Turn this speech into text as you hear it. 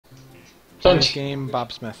Finch. Game,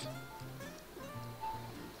 Bob Smith.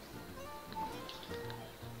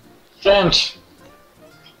 Finch.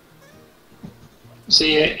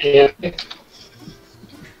 C-A-F.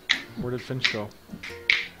 Where did Finch go?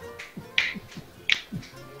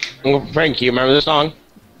 Well, Frank, you remember the song?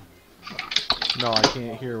 No, I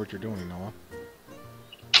can't hear what you're doing, Noah.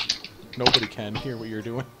 Nobody can hear what you're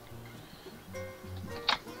doing.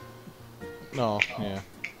 No, yeah.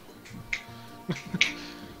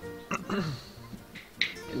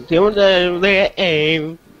 Doing the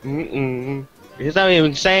aim. It's not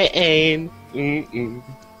even saying.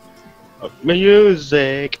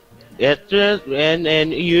 Music. It's just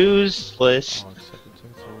and useless.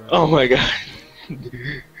 Oh my god.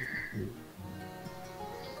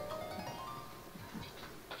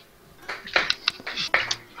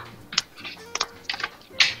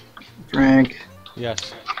 Frank,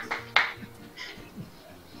 Yes.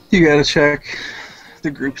 you gotta check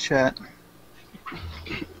the group chat.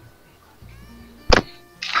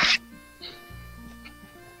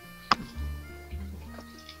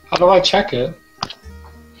 How do I check it?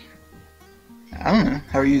 I don't know.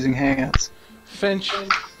 How are you using Hangouts? Finch, you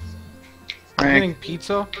Frank. getting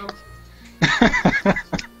pizza?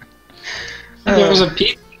 There's a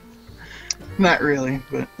P. Not really,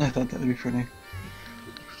 but I thought that would be funny.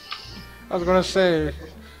 I was gonna say,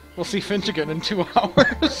 we'll see Finch again in 2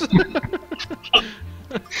 hours.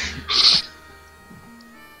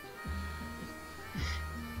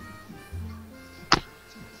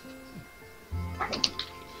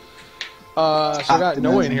 So I got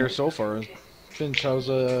Noah in here so far. Finch, how's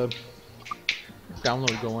download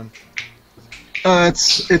going?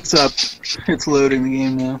 It's up. It's loading the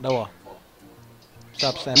game now. Noah,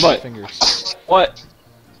 stop snapping What? fingers. What?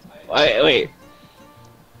 Wait.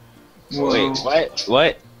 Whoa. Wait. What?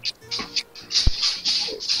 What?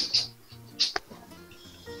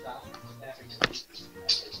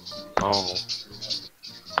 Oh.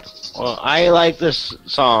 Well, I like this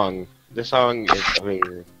song. This song is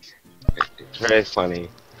amazing. It's very funny.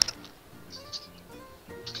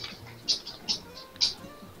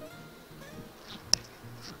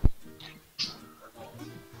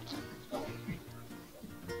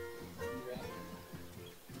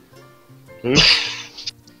 Hmm?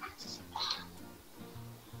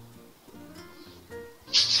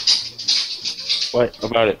 What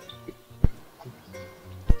about it?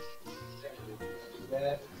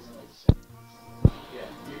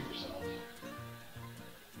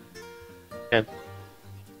 Yeah.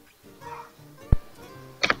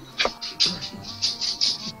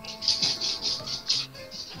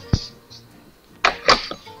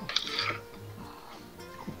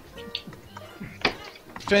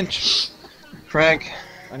 Finch, Frank,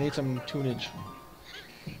 I need some tunage.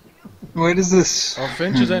 what is this? Oh,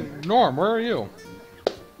 Finch is at Norm. Where are you?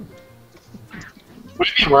 What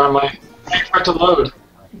do you mean, where am I? Wait for it to load.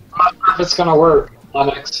 I'm not sure if it's gonna work.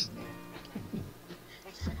 Linux.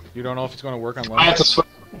 You don't know if it's going to work on I have Linux? to switch.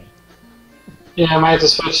 Yeah, I might have to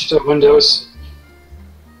switch to Windows.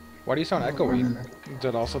 Why do you sound echoey? Is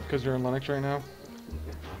that also because you're in Linux right now?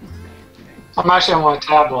 I'm actually on my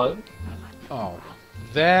tablet. Oh,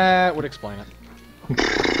 that would explain it.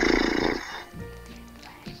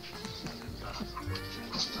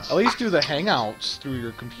 At least do the Hangouts through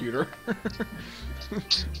your computer.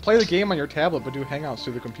 Play the game on your tablet, but do Hangouts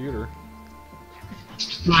through the computer.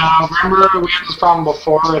 Now, remember we had this problem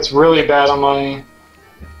before? It's really bad on my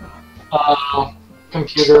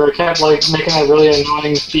computer. I kept like making a really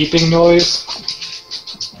annoying beeping noise.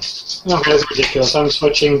 Okay, that's ridiculous. I'm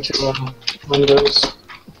switching to Windows.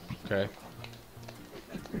 Okay.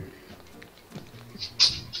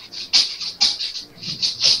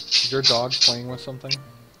 Is your dog playing with something?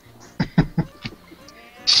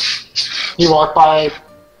 You walk by.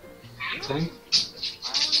 Thing.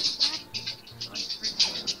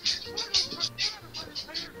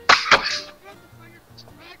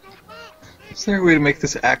 Is there a way to make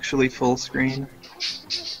this actually full screen?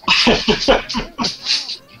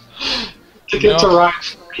 To get to run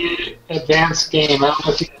the advanced game, I don't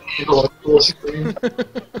know if you can handle a full screen.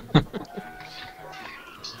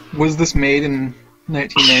 Was this made in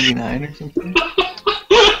 1999 or something?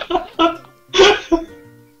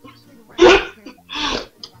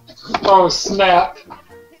 Oh snap!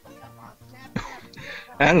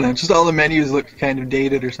 I don't know, just all the menus look kind of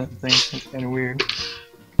dated or something. It's kind of weird.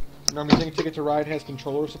 Norm, you think Ticket to Ride has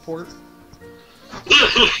controller support?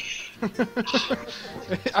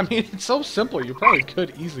 I mean, it's so simple. You probably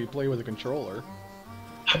could easily play with a controller.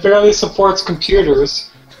 It barely supports computers.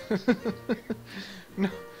 No,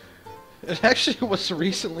 it actually was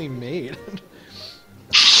recently made.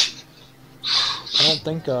 I don't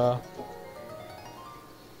think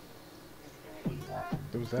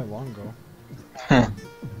It was that long ago. Huh.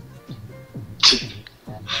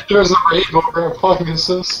 There's a rave over Among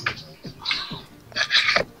Us.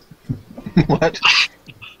 What?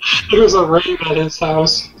 There's a rave at his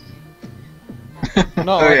house.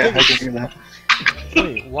 No, oh I yeah, think I can hear that.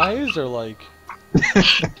 Wait, why is there like...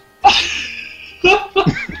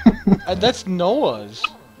 That's Noah's.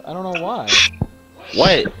 I don't know why.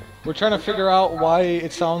 What? We're trying to figure out why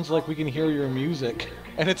it sounds like we can hear your music.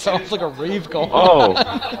 And it sounds like a rave going Oh. on.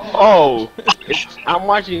 Oh. I'm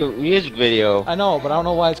watching a music video. I know, but I don't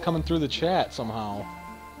know why it's coming through the chat somehow.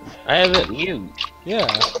 I have it mute. Yeah.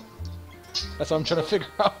 That's what I'm trying to figure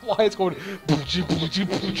out why it's going boochie, boochie,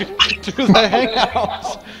 boochie, to the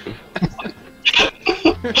Hangouts.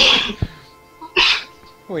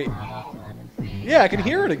 Wait. Yeah, I can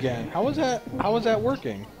hear it again. How is that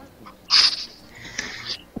working?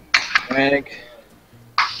 Frank.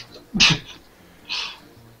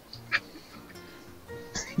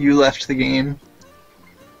 You left the game.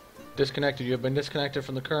 Disconnected. You have been disconnected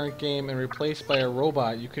from the current game and replaced by a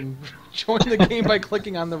robot. You can join the game by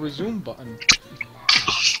clicking on the resume button.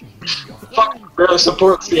 Fuck, really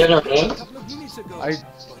supports the internet. I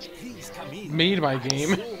made my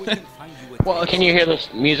game. Well, Can you hear this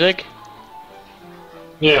music?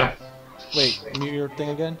 Yeah. wait, mute your thing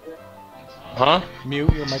again? Huh?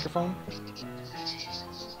 Mute your microphone?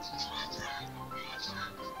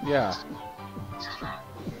 Yeah.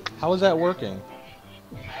 How is that working?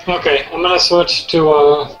 Okay, I'm gonna switch to,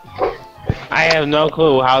 I have no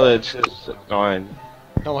clue how this is going.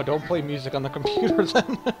 No, don't play music on the computer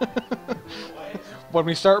then. When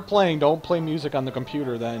we start playing, don't play music on the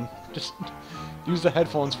computer then. Just use the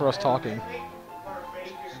headphones for us talking.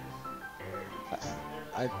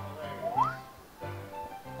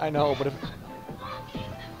 I know,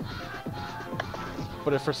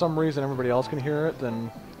 but if for some reason everybody else can hear it,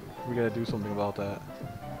 then we gotta do something about that.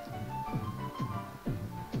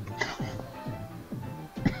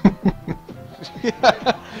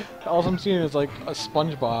 Yeah. All I'm seeing is like a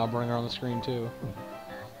SpongeBob running around the screen too.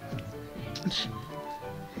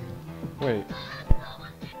 Wait.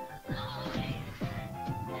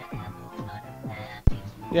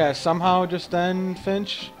 Yeah, somehow just then,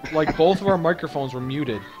 Finch, like both of our microphones were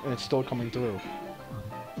muted and it's still coming through.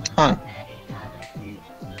 Huh.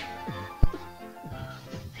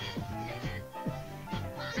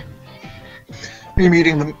 Are you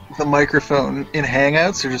muting the microphone in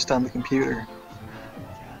Hangouts or just on the computer?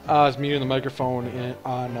 I was muting the microphone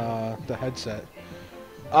on the headset.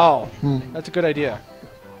 Oh, that's a good idea.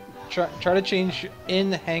 Try to change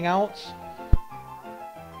in Hangouts.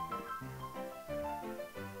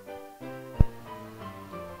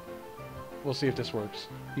 We'll see if this works.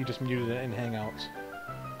 He just muted it in Hangouts.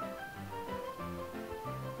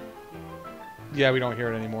 Yeah, we don't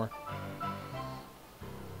hear it anymore.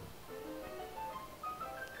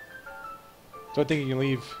 So I think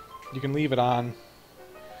you can leave it on.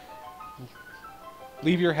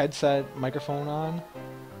 Leave your headset microphone on.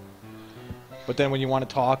 But then when you want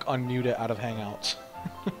to talk, unmute it out of Hangouts.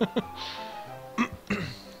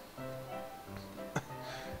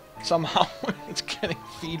 Somehow it's getting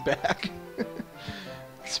feedback.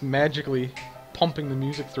 It's magically pumping the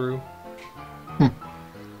music through.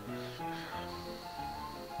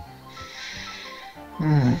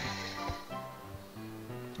 I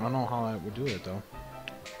don't know how I would do it though.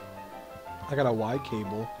 I got a Y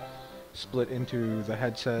cable split into the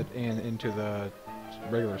headset and into the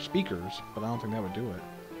regular speakers, but I don't think that would do it.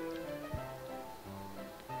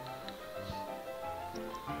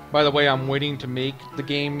 By the way, I'm waiting to make the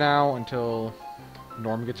game now until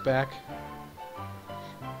Norm gets back,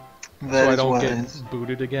 That so I is don't wise. get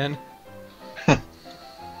booted again.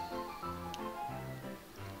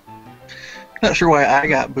 Not sure why I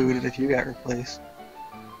got booted if you got replaced.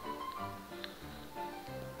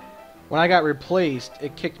 When I got replaced,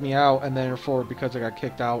 it kicked me out, and then therefore, because I got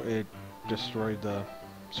kicked out, it destroyed the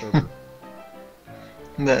server.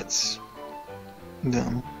 That's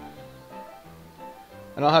dumb.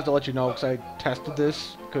 And I'll have to let you know, because I tested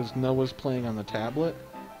this, because Noah's playing on the tablet.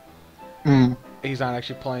 Mm. He's not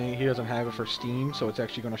actually playing, he doesn't have it for Steam, so it's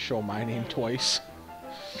actually going to show my name twice.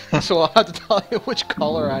 So I'll have to tell you which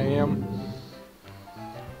color I am.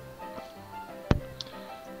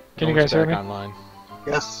 Can you Noah's guys hear back me? online.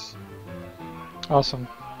 Yes. Awesome.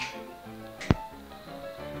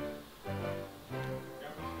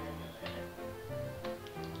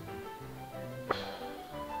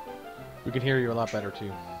 We can hear you a lot better,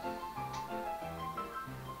 too.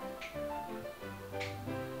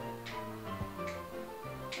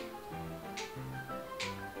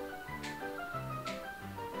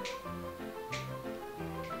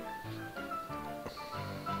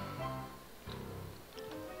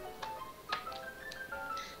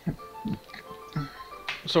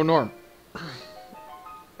 So Norm,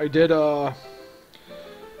 I did I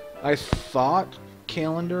thought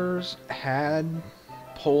calendars had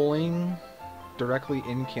polling directly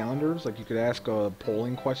in calendars, like you could ask a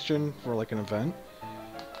polling question for like an event.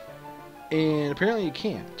 And apparently you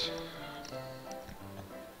can't.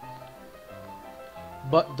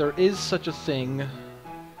 But there is such a thing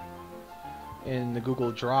in the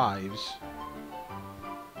Google Drives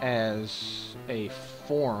as a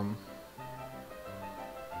form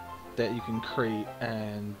that you can create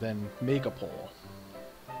and then make a poll.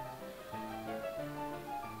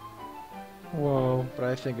 Whoa. But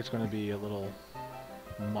I think it's going to be a little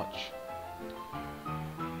much.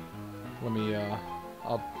 Let me,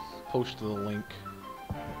 I'll post the link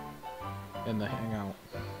in the Hangout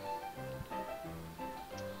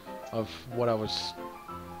of what I was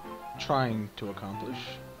trying to accomplish.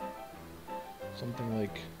 Something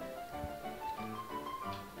like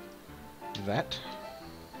that.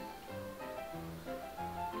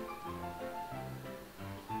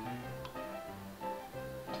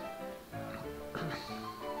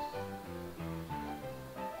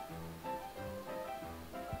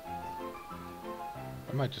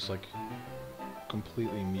 I might just like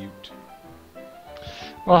completely mute.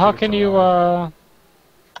 Well, how can you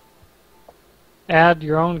add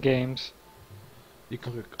your own games? You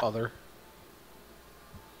can click other.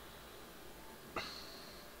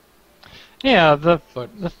 Yeah, the But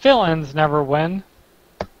fill-ins never win.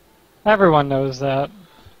 Everyone knows that.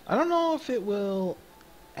 I don't know if it will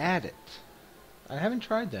add it. I haven't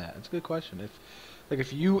tried that. It's a good question.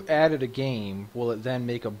 If you added a game, will it then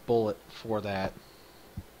make a bullet for that?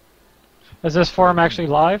 Is this forum actually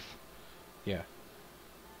live? Yeah.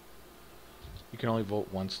 You can only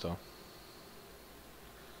vote once though.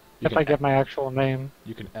 If I get my actual name.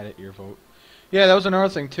 You can edit your vote. Yeah, that was another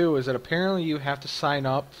thing too, is that apparently you have to sign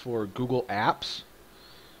up for Google Apps,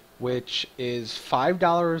 which is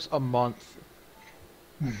 $5 a month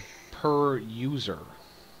per user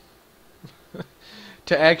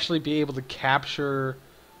to actually be able to capture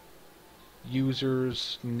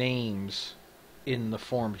users' names in the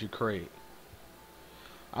forms you create.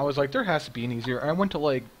 I was like, there has to be an easier. I went to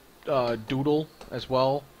like Doodle as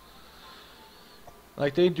well.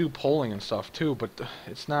 Like they do polling and stuff too, but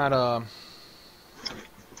it's not I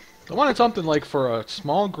wanted something like for a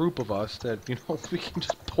small group of us that, you know, we can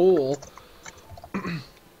just poll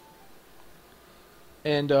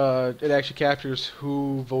and it actually captures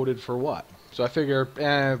who voted for what. So I figure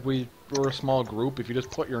we're a small group. If you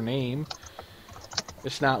just put your name,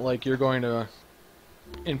 it's not like you're going to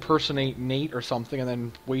impersonate Nate or something and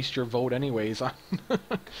then waste your vote anyways. Oh,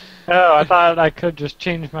 I thought I could just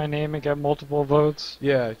change my name and get multiple votes.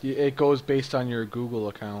 Yeah, it goes based on your Google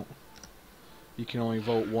account. You can only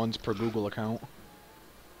vote once per Google account.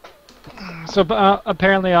 So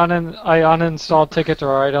apparently I uninstalled Ticket to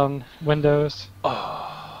Ride on Windows.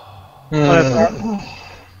 But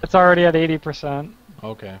it's already at 80%.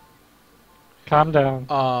 Okay. Calm down.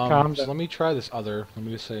 So let me try this other. Let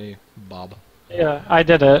me just say Bob. Yeah, I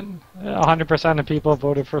did it. 100% of people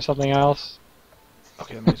voted for something else.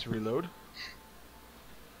 Okay, let me just reload.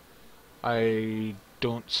 I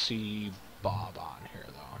don't see Bob on here,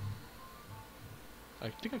 though. I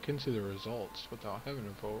think I can see the results without having to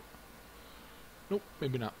vote. Nope,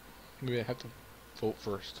 maybe not. Maybe I have to vote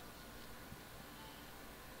first.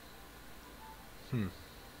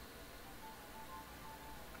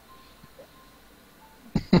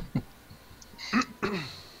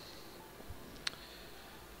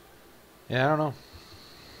 Yeah, I don't know.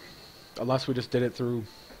 Unless we just did it through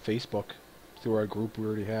Facebook, through our group we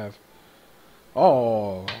already have.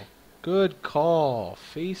 Oh, good call.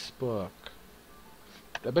 Facebook.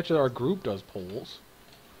 I bet you our group does polls.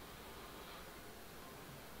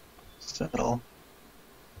 So,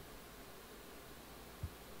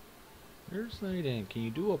 Here's Night In. Can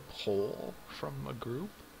you do a poll from a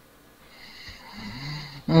group?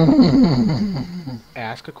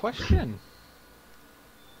 Ask a question.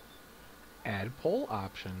 Add poll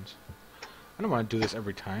options. I don't want to do this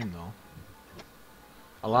every time, though.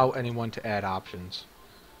 Allow anyone to add options.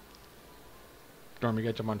 Norm, you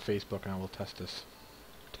gotta jump on Facebook and I will test this.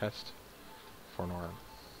 Test for Norm.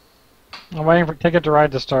 I'm waiting for Ticket to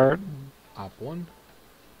Ride to start. Op 1.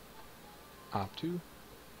 Op 2.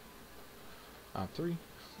 Op 3.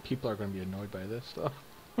 People are going to be annoyed by this, though.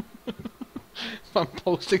 If I'm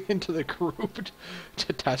posting into the group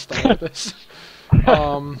to test all of this.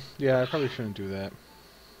 Yeah, I probably shouldn't do that.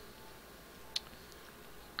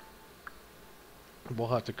 We'll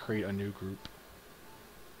have to create a new group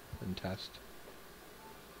and test.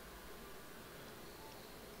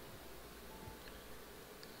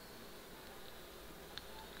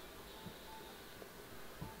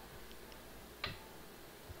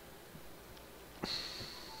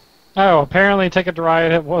 Oh, apparently Ticket to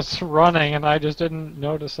Ride it was running and I just didn't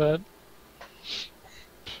notice it.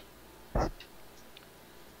 If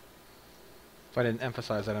I didn't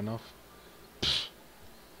emphasize that enough.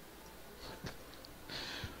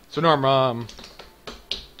 So Norm,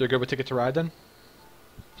 they're good with Ticket to Ride then?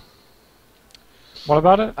 What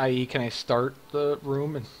about it? I.e., can I start the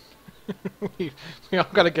room and we all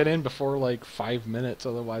gotta get in before like 5 minutes,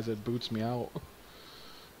 otherwise it boots me out.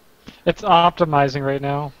 It's optimizing right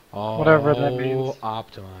now. Oh, Whatever that means.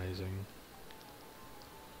 optimizing.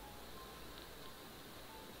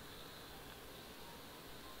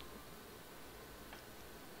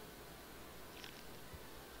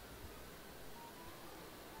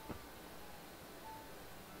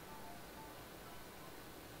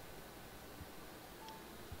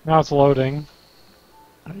 Now it's loading.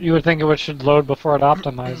 You would think it should load before it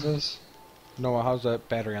optimizes. Noah, how's that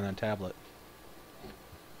battery on that tablet?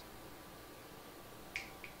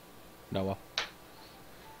 Noah.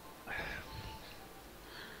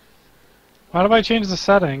 Why do I change the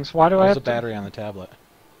settings? Why do I How's have the battery on the tablet?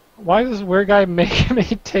 Why does this weird guy make me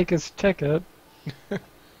take his ticket? It's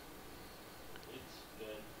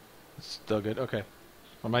still good. Okay.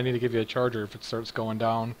 I might need to give you a charger if it starts going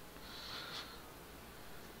down.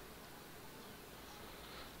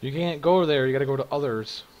 You can't go there. You gotta go to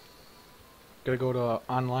others. Gotta go to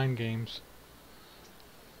online games.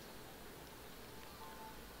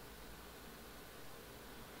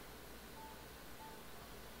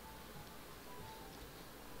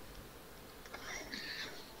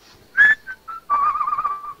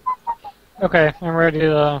 Okay, I'm ready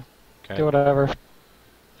to Okay. do whatever.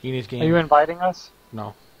 Heeny's game. Are you inviting us?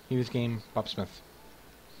 No. Heeny's game. Bob Smith.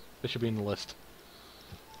 This should be in the list.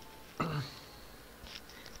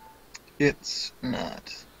 It's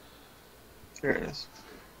not. There it is.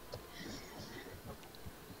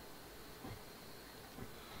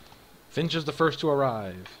 Finch is the first to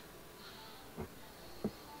arrive.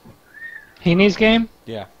 Heeny's game?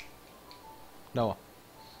 Yeah. Noah.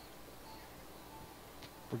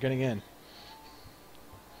 We're getting in.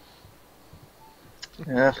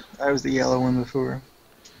 Yeah, I was the yellow one before.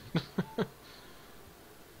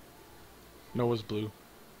 Noah's blue.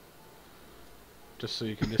 Just so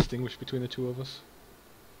you can distinguish between the two of us.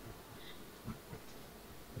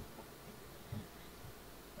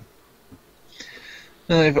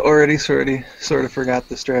 I've already sort of forgot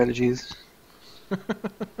the strategies.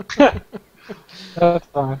 That's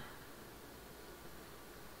fine.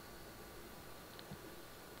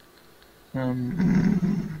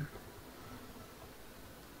 Um,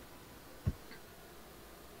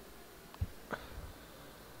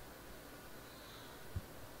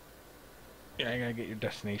 Yeah, I gotta get your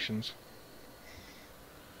destinations.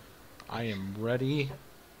 I am ready.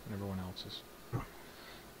 And everyone else is.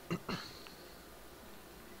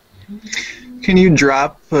 can you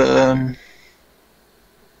drop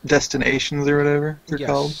destinations or whatever they're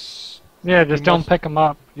called? Yes. Yeah, just You don't must- pick them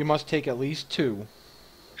up. You must take at least 2.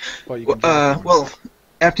 But you can drop one. Well,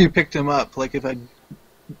 after you picked them up, like if I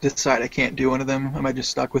decide I can't do one of them, am I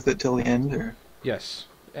just stuck with it till the end, or? Yes.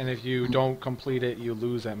 And if you don't complete it, you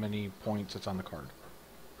lose that many points that's on the card.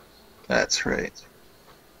 That's right.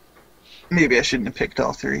 Maybe I shouldn't have picked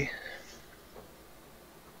all 3.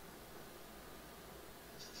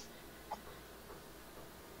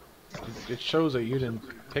 It shows that you didn't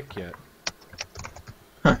pick yet.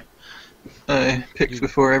 I picked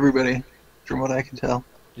before everybody, from what I can tell.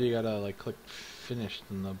 You gotta like click finished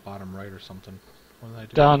in the bottom right or something. What did I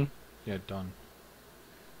do? Done. Yeah, done.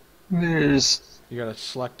 There's... You gotta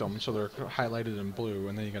select them so they're highlighted in blue,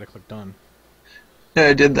 and then you gotta click done. Yeah,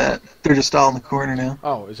 I did that. They're just all in the corner now.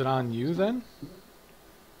 Oh, is it on you then?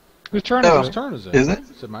 Whose turn Oh. is Whose it? turn is it? Is it?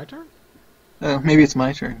 Is it my turn? Oh, maybe it's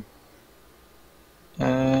my turn.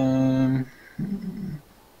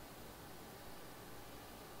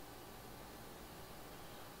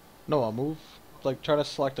 No, I'll move. Like, try to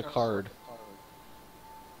select a card.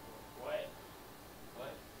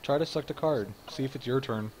 Try to select a card. See if it's your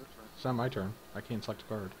turn. It's not my turn. I can't select a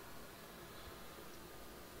card.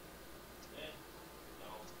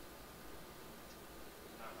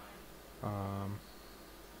 Um...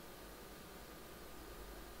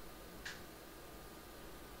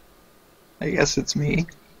 I guess it's me.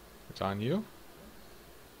 It's on you?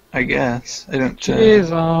 I guess. I don't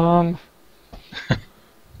Jeez,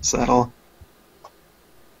 settle.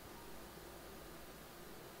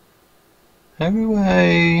 How do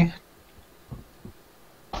I...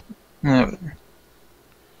 No, whatever.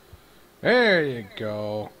 There you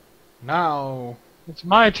go. Now it's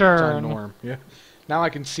my it's on turn. Norm. Yeah. Now I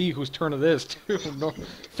can see whose turn it is too.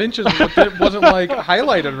 Finch's wasn't like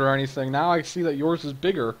highlighted or anything. Now I see that yours is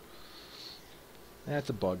bigger. That's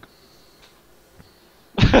a bug.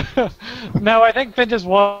 No, I think Finch's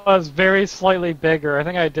was very slightly bigger. I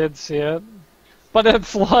think I did see it. But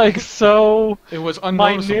it's like so It was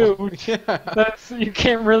unnoticeable. minute Yeah. that you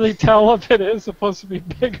can't really tell if it is supposed to be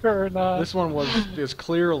bigger or not. This one is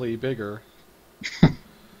clearly bigger.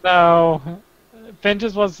 No,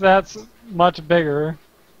 Finch's was that much bigger.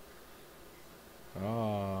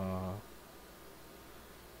 Ah.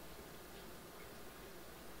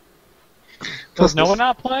 Was Noah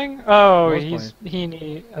not playing? Oh, Noah's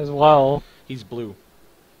he as well. He's blue.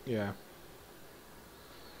 Yeah.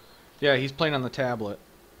 Yeah, he's playing on the tablet.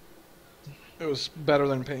 It was better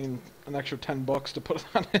than paying an extra $10 to put it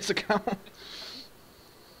on his account.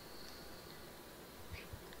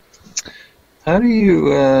 How do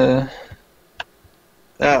you, Oh,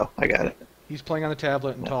 I got it. He's playing on the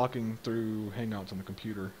tablet and talking through Hangouts on the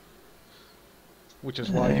computer. Which is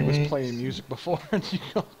why he was playing music before and you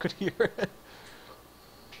all could hear it.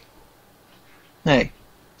 Hey.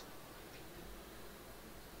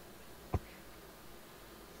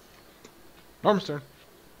 Norm's turn.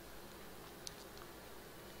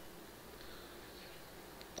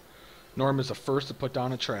 Norm is the first to put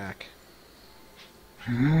down a track.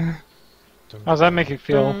 How does that make you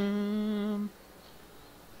feel?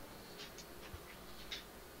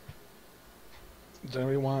 Does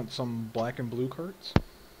anybody want some black and blue cards?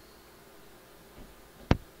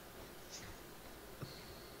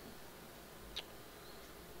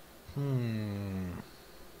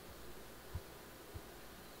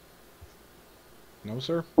 No,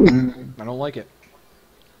 sir? I don't like it.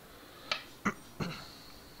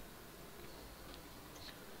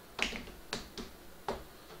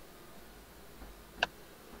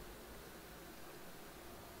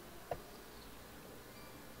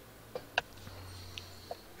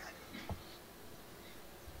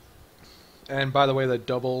 And by the way, the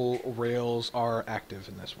double rails are active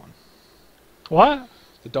in this one. What?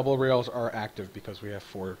 The double rails are active because we have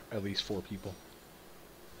at least four people.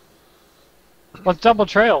 What's double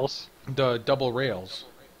trails? The double rails.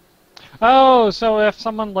 Oh, so if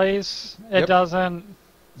someone lays, it Yep. doesn't.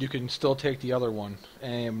 You can still take the other one.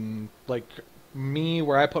 And like me,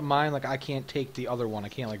 where I put mine, like I can't take the other one. I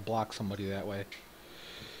can't like block somebody that way.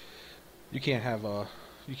 You can't have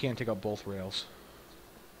you can't take up both rails.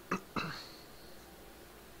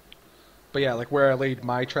 But yeah, like where I laid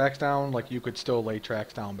my tracks down, like you could still lay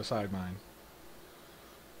tracks down beside mine.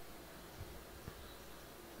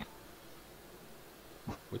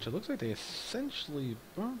 Which it looks like they essentially...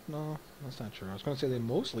 Well, no, that's not true. I was going to say they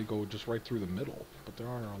mostly go just right through the middle, but there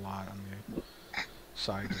are a lot on the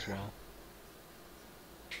sides as well.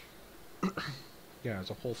 Yeah,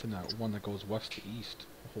 there's a whole thing, that one that goes west to east,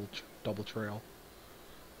 a whole double trail.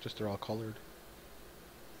 Just they're all colored.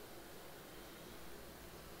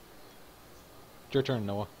 It's your turn,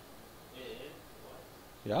 Noah.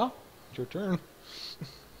 Yeah? It's your turn.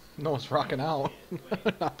 Noah's rocking out.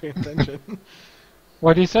 Not paying attention.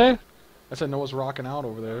 What do you say? I said Noah's rocking out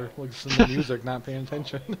over there, listening to music, not paying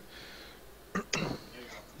attention.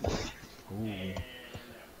 Ooh. I'm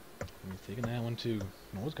taking that one too.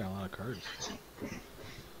 Noah's got a lot of cards.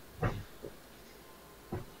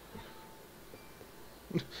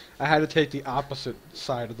 I had to take the opposite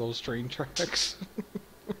side of those train tracks.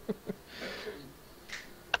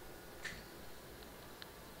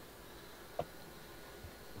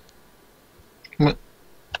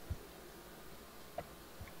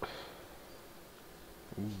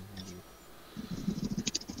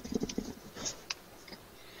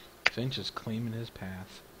 Finch is claiming his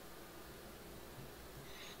path.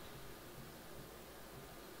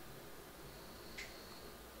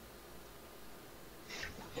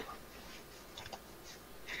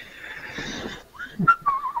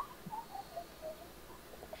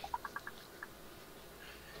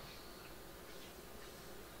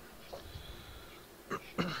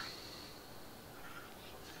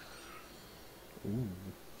 Ooh,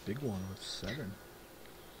 big one with 7.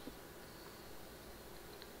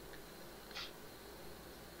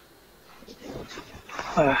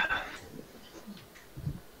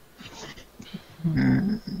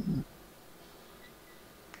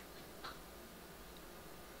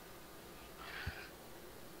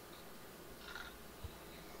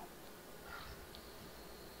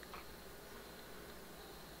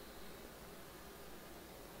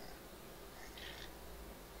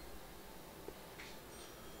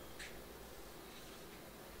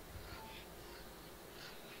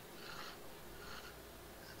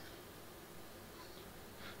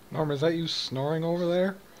 Norm, is that you snoring over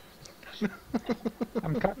there?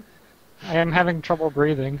 I am having trouble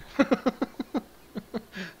breathing.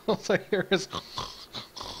 All I hear is...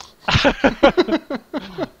 You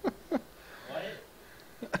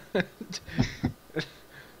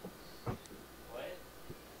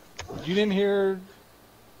didn't hear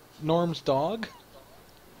Norm's dog?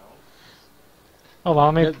 Hold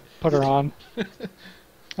on, let me Yeah. put her on.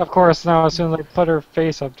 Of course, now as soon as I put her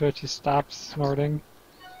face up to it, she stops snorting.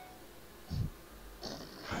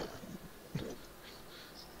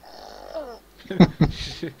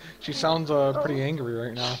 She sounds pretty angry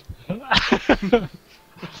right now.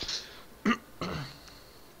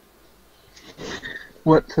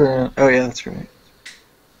 What? Oh yeah, that's right.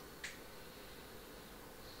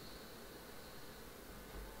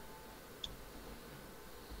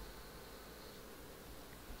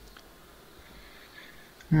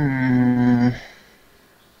 Hmm.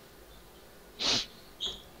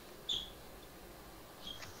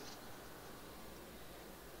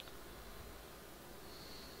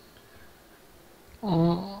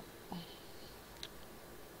 Mm.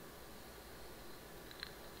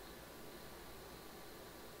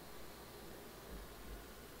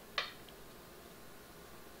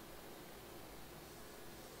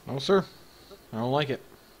 No, sir. I don't like it.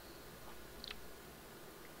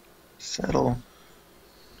 Settle.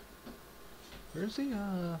 Where's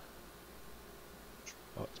the,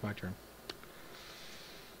 Oh, it's my turn.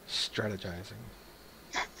 Strategizing.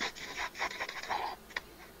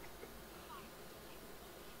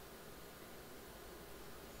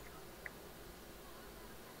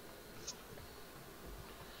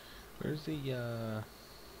 Where's the,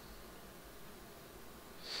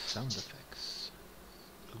 sound effects?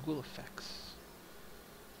 Google Effects.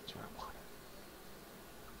 That's what I wanted.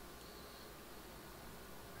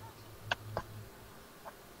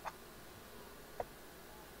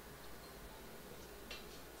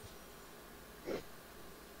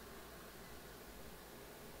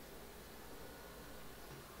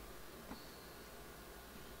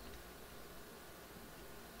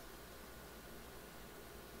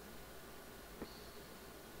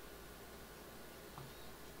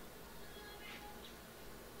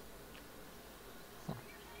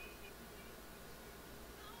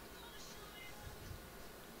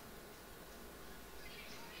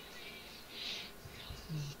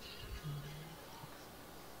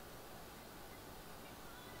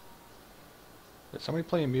 Is somebody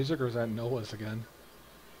playing music, or is that Noah's again?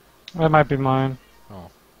 That might be mine.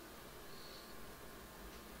 Oh.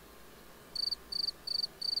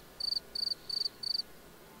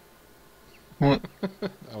 What?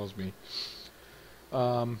 That was me.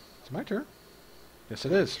 It's my turn. Yes,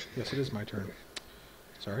 it is. Yes, it is my turn.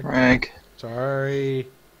 Sorry. Rank. Sorry.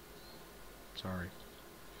 Sorry.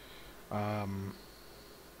 Um.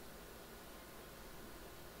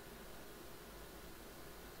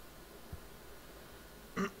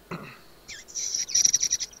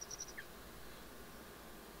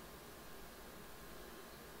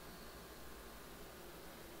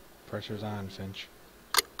 Pressure's on, Finch.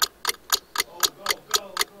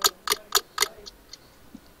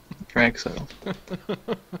 Rank settle.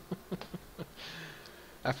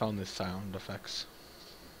 I found this sound effects.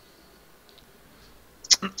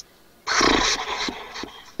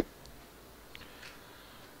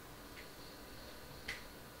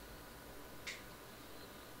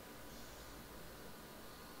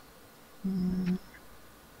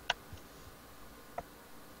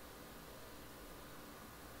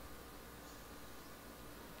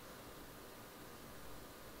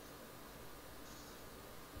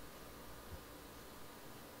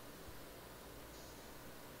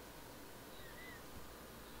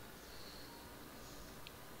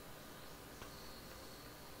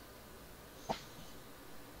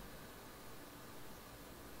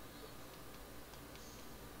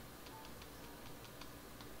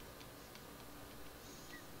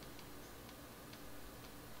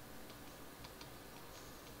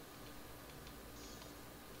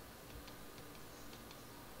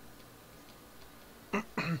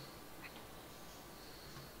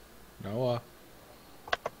 Noah.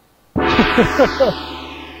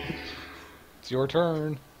 It's your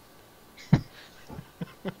turn.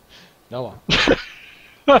 Noah.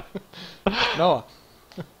 Noah.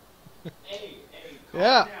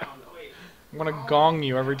 Yeah. I'm gonna gong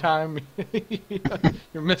you every time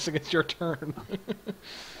you're missing. It's your turn. I'm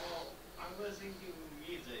listening to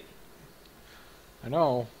music. I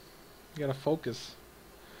know. You gotta focus.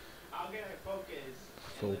 How can I focus?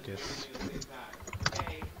 Focus.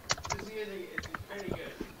 Hey, this music is pretty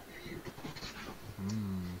good.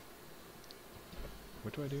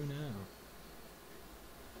 What do I do now?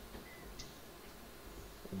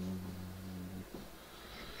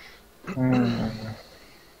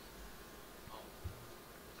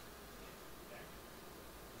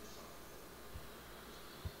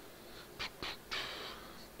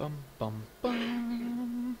 Bum bum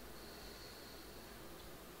bum.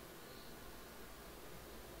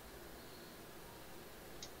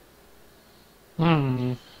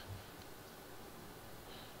 Hmm.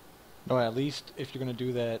 No, at least if you're gonna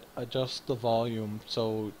do that, adjust the volume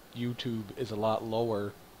so YouTube is a lot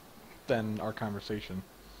lower than our conversation.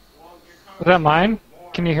 Was that mine?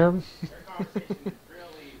 Can you hear me?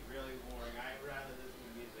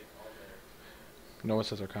 Noah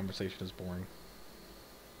says our conversation is boring.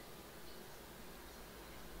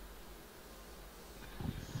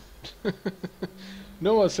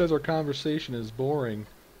 Noah says our conversation is boring.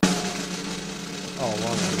 Oh,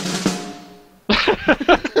 wrong one. I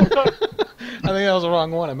think that was the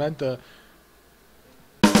wrong one. I meant the...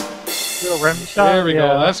 Little rim shot? There we Yeah.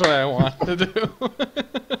 go. That's what I wanted to do.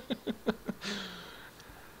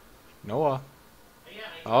 Noah.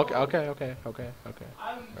 Okay, okay, okay, okay, okay.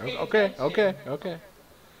 Okay, okay, okay.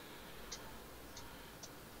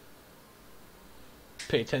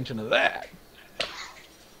 Pay attention to that.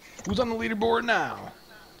 Who's on the leaderboard now?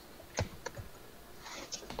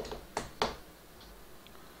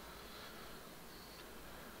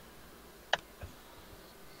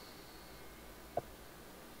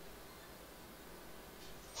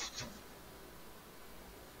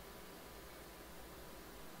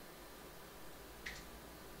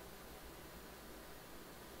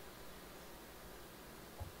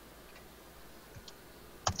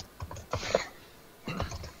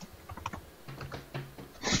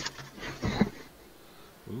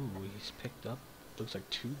 Ooh, he's picked up, looks like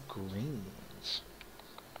 2 greens.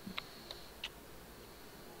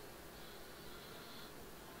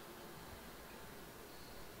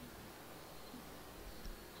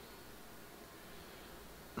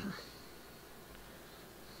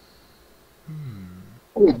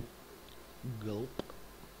 Gulp.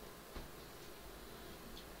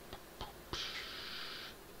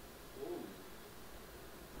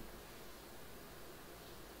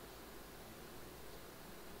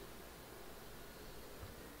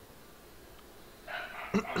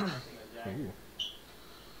 Ooh.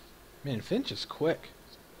 Man, Finch is quick.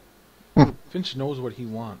 Finch knows what he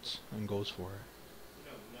wants and goes for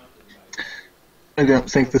it. I don't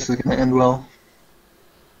think this is going to end well.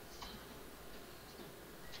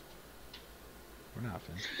 We're not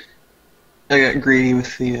Finch. I got greedy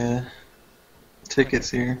with the tickets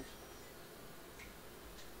here.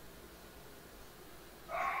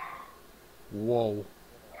 Whoa.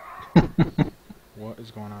 What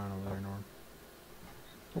is going on over there, Norm?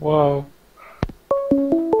 Whoa.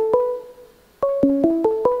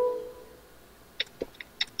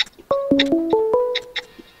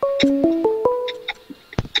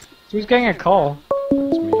 Who's getting a call?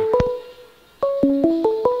 It's me.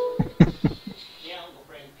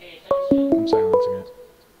 I'm silencing it.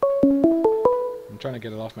 I'm trying to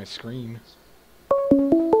get it off my screen.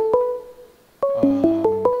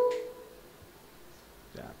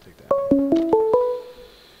 Yeah, I'll take that one.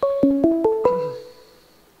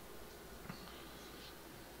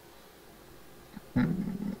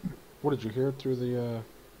 What did you hear through the,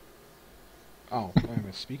 Oh,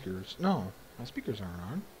 my speakers. No, my speakers aren't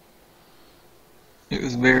on. It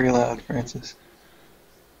was very loud, Francis.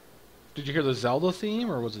 Did you hear the Zelda theme,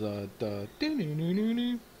 or was it the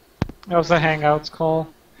doo-doo-doo-doo-doo? That was the Hangouts call.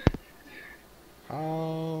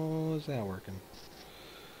 How is that working?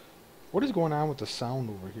 What is going on with the sound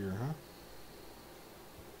over here, huh?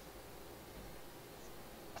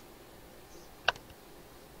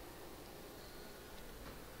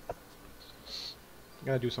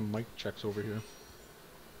 Gotta do some mic checks over here.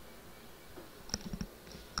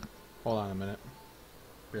 Hold on a minute.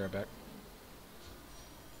 Be right back.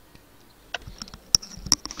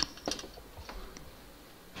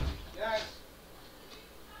 Yes.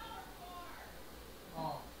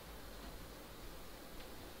 Oh.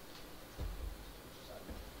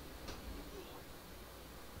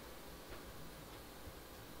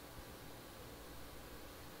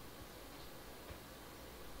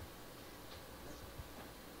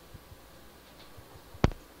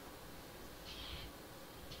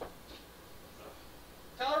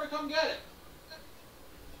 Tell her to come get it.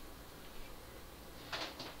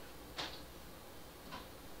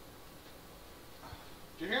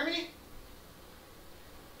 Did you hear me?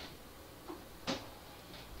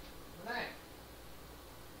 Renee.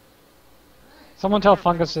 Someone tell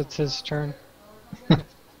Fungus it's his turn.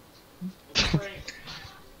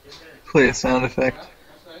 Play a sound effect.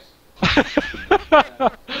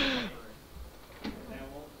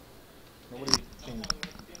 Nobody can...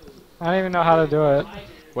 I don't even know how to do it.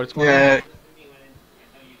 What's going Yeah.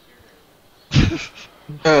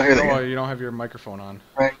 Oh, here they on? Oh, go. you don't have your microphone on.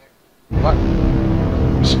 Right. What?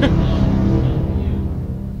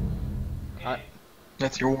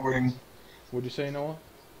 That's your warning. What'd you say, Noah?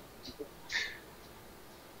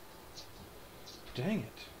 Dang it.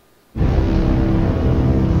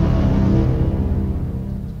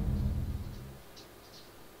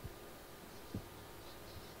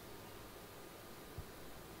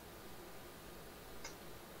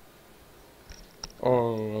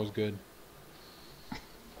 Oh, that was good.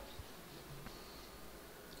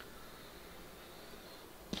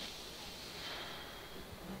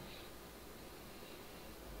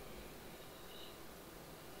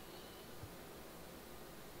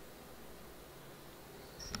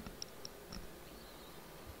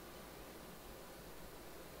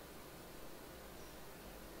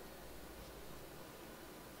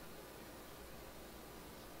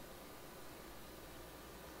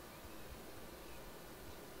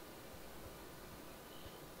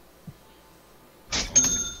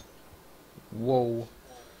 Whoa.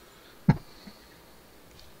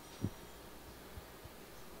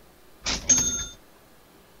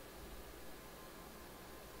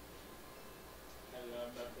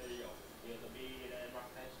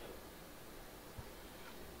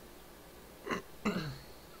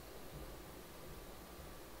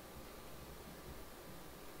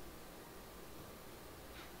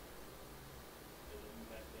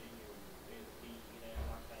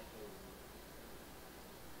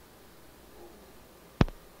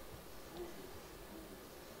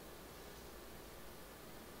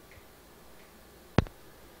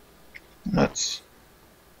 Nuts.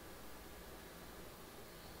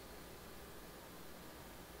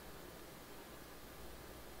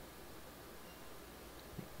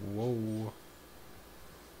 Whoa.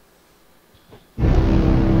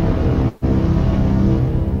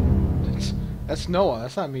 That's Noah.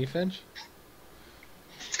 That's not me, Finch.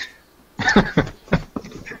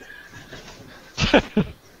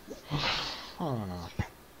 Huh.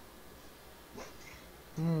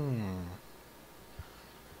 Hmm.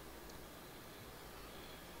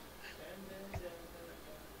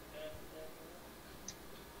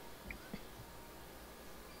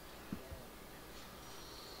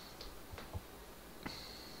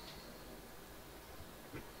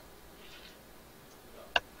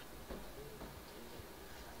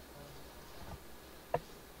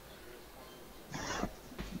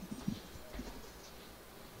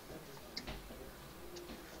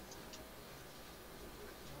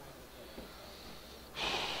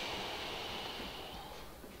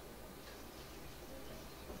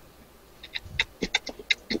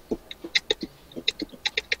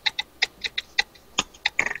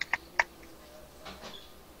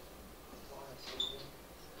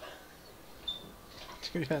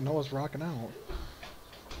 Yeah, Noah's rocking out.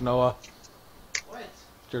 Noah. What?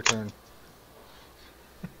 It's your turn.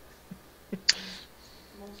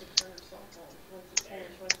 Once you turn your cell phone, once you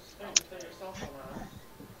turn your cell phone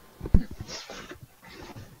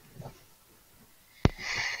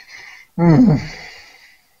on. Hmm.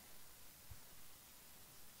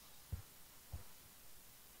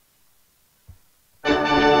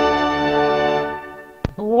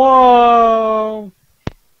 Whoa!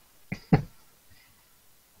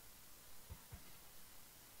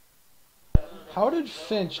 How did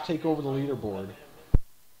Finch take over the leaderboard?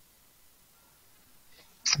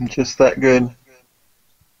 I'm just that good.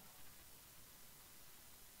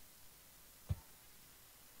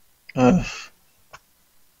 Ugh.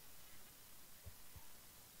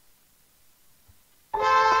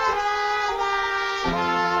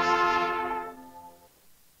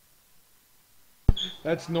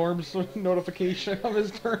 That's Norm's notification of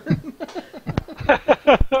his turn.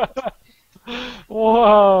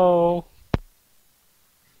 Whoa!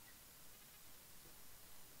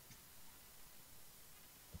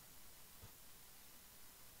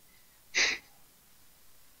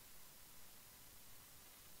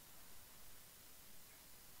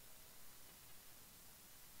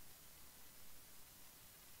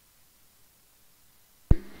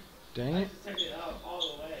 Dang it. Took it out all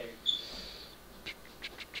the way.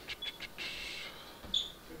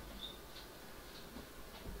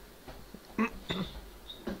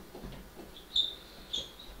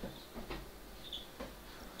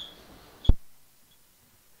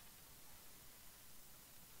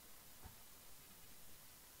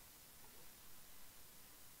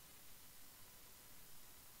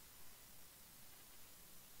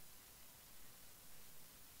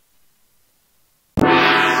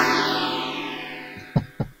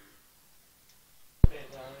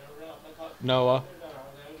 Noah.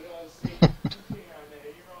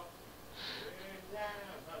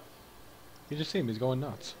 You just see him, he's going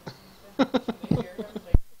nuts.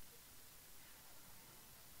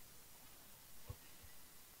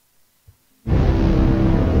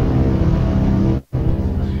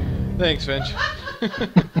 Thanks, Finch.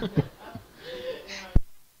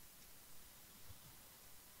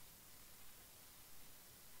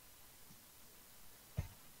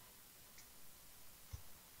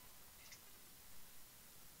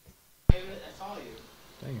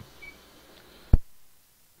 Dang.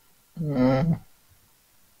 Mm.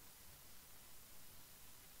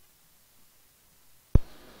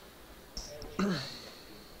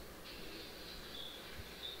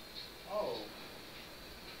 Oh.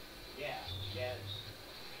 Yeah, yeah.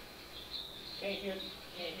 Can't hear the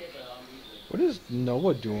music. What is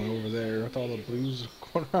Noah doing over there with all the blues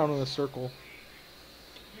going around in a circle?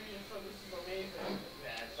 Union said this is amazing.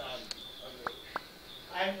 Yeah, it's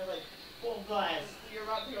I have to like full blast. You're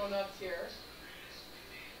about to go nuts here.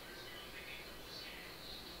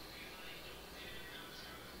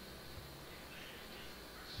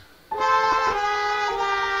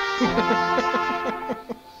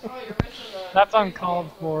 Oh, you're missing the... That's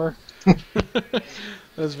uncalled for.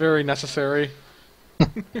 That's very necessary. You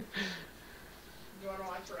want to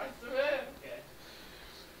watch the rest of it? Okay.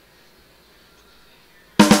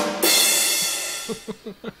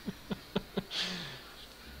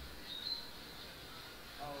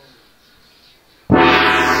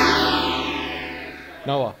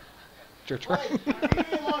 Noah, it's your turn.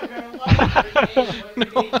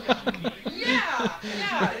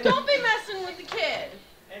 Yeah, don't be messing with the kid.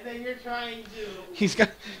 And then you're trying to.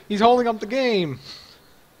 He's holding up the game.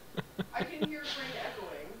 I can hear Frank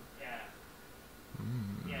echoing. Yeah.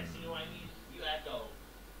 Yeah. See, when you echo.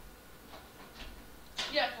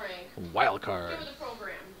 Yeah, Frank. Wild card. Give her the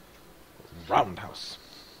program. Roundhouse.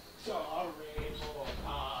 Sorry for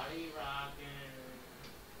party rocking.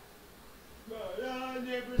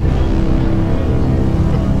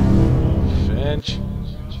 Finch.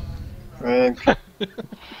 Frank.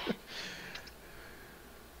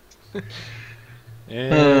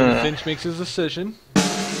 And Finch makes his decision.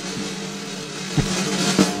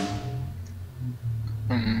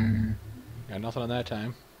 Mm. Got nothing on that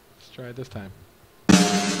time. Let's try it this time.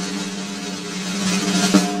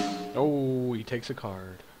 Oh, he takes a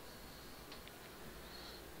card.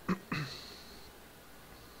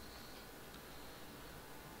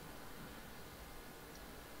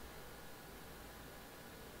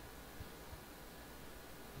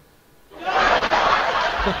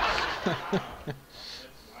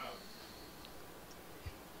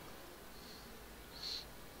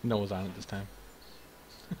 Noah's on it this time.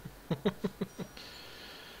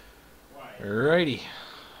 Alrighty.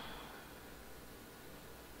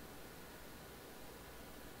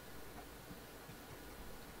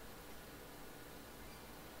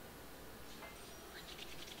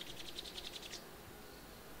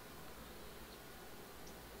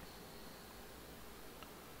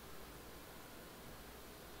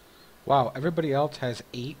 Wow, everybody else has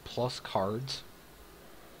 8+ cards.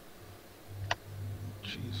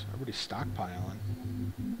 Jeez, everybody's stockpiling.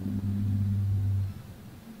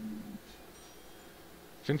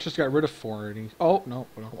 Finch just got rid of 4 and he... Oh, no,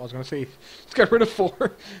 I was going to say he's got rid of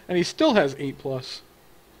 4 and he still has 8+.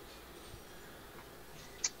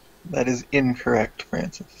 That is incorrect,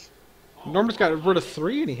 Francis. Norman's got rid of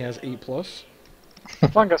 3 and he has 8+.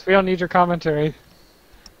 Fungus, we don't need your commentary.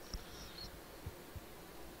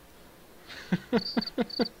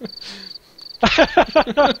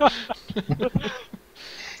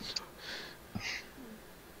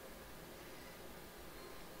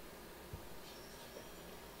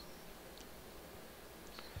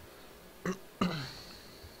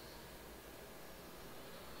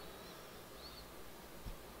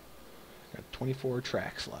 Got 24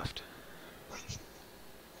 tracks left.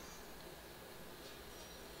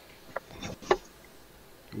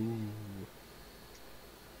 Ooh.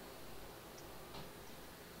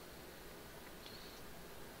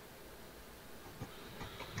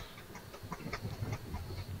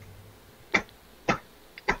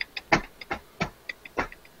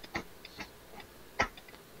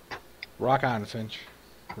 Rock on, Finch.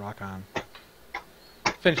 Rock on.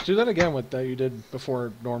 Finch, do that again with that you did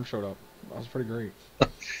before Norm showed up. That was pretty great. I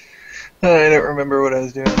don't remember what I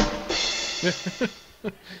was doing.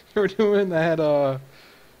 You were doing that,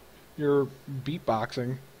 your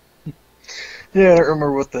beatboxing. Yeah, I don't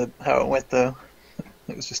remember how it went though.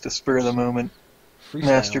 It was just a spur of the moment Freestyle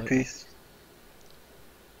masterpiece.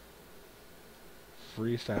 It.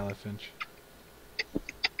 Freestyle it, Finch.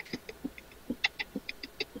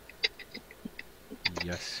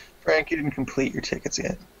 Yes. Frank, you didn't complete your tickets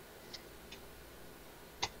yet.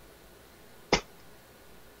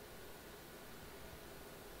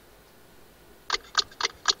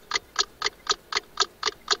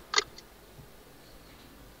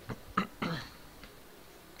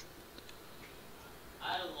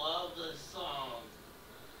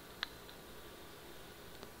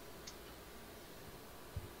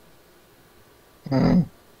 Hmm.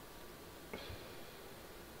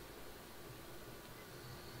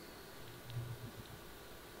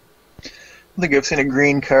 I think I've seen a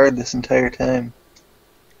green card this entire time.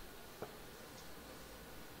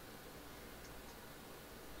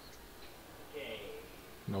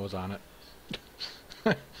 Noah's on it.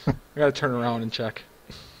 I gotta turn around and check.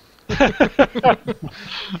 He's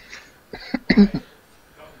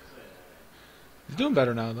doing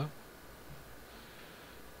better now, though.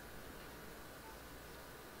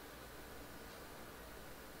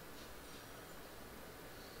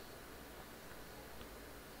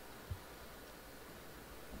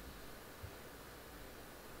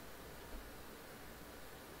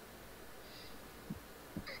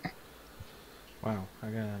 Wow,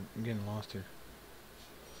 I'm getting lost here.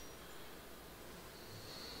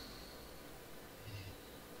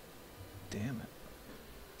 Damn it.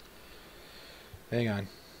 Hang on.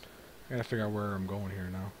 I gotta figure out where I'm going here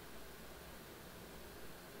now.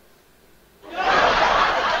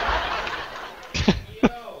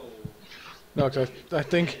 No, 'cause I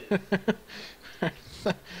think I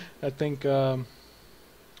think I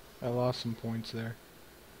lost some points there.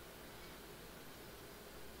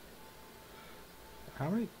 How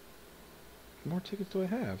many more tickets do I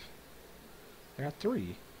have? I got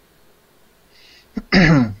 3.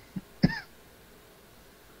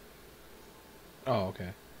 Oh, okay.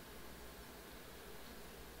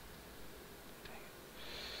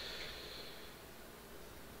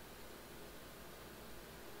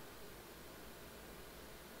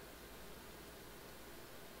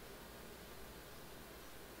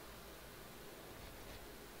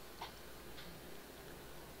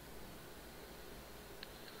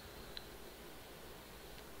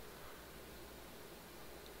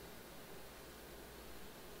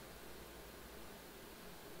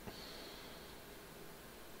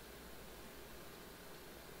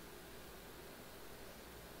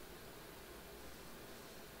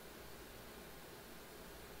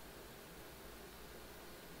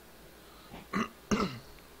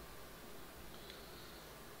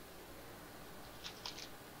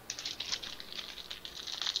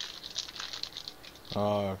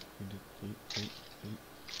 Oh,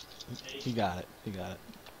 he got it. He got it.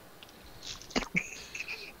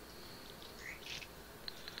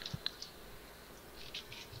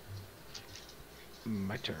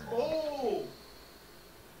 My turn. Oh!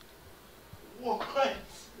 What?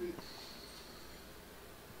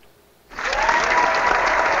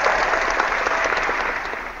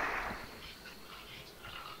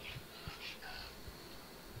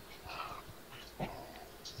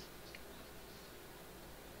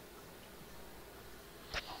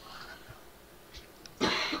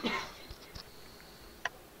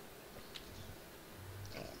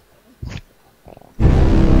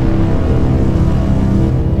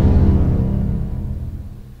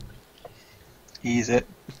 Ease it.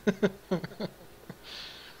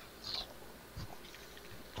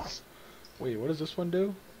 Wait, what does this one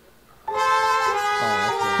do?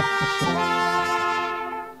 Oh,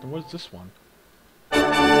 okay. Then what is this one?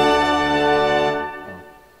 Oh.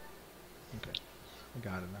 Okay. I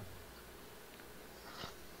got it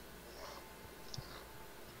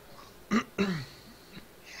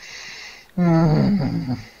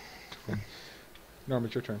now. Norm,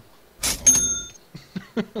 it's your turn.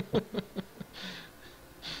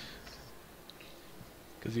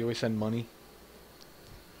 Because you always send money.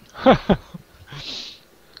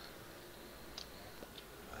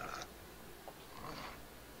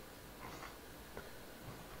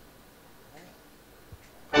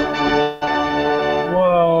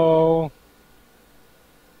 Whoa.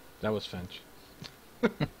 That was Finch.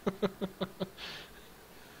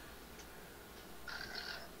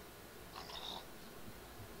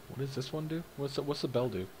 What does this one do? What's the bell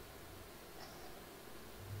do?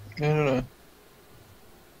 I don't know.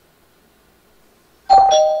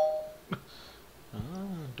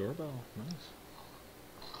 Ah, doorbell. Nice.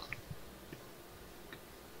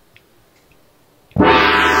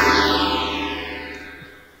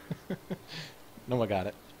 No, I got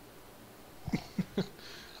it.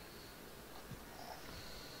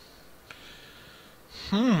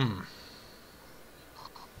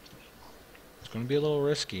 It's going to be a little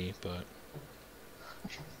risky, but...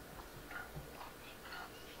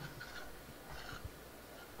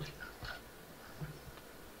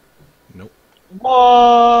 Nope.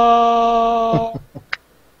 Whoa!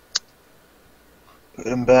 Put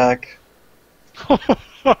him back.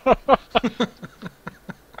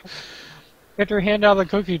 Get your hand out of the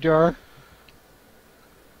cookie jar.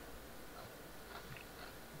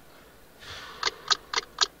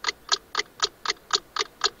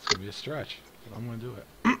 It's going to be a stretch, but I'm going to do it.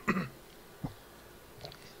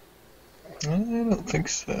 I don't think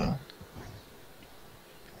so.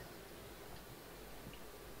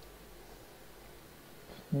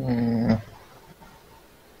 Hmm.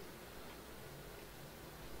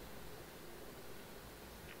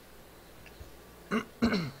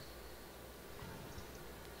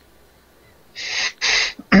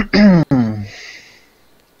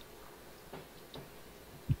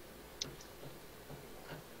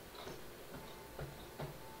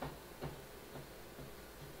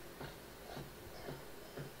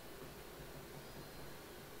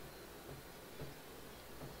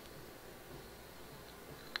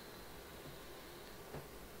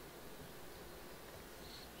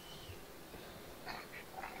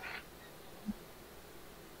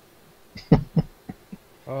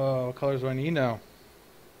 Oh, what colors do I need now?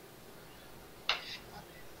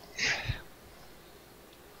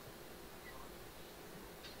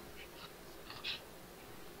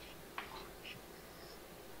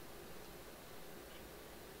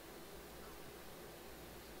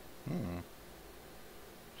 Hmm.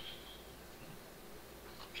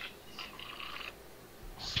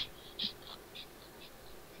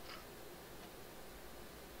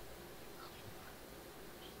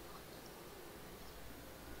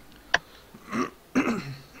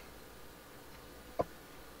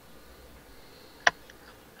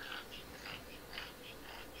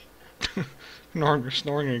 You're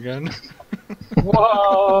snoring again.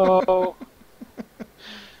 Whoa!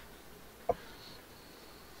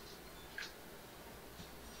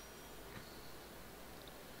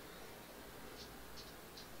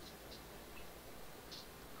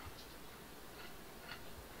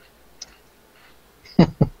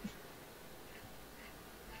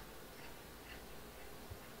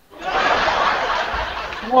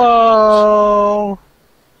 Whoa!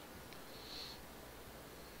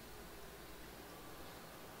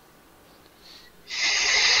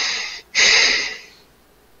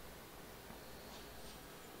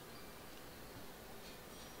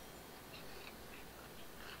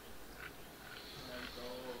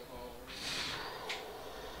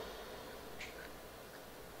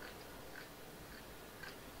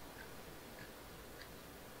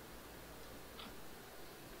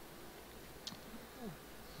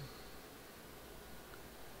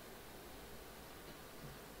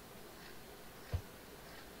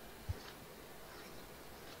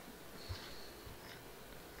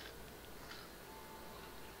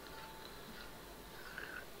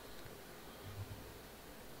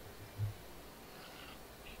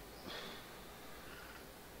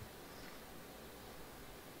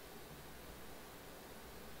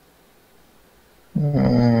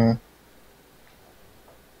 Hmm.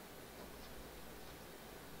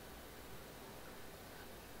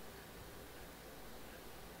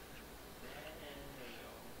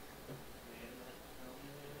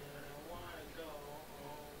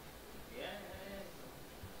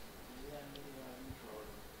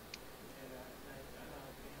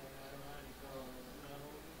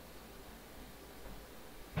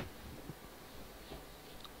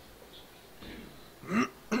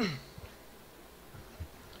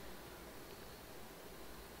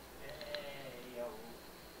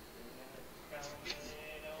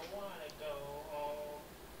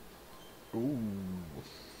 Ooh.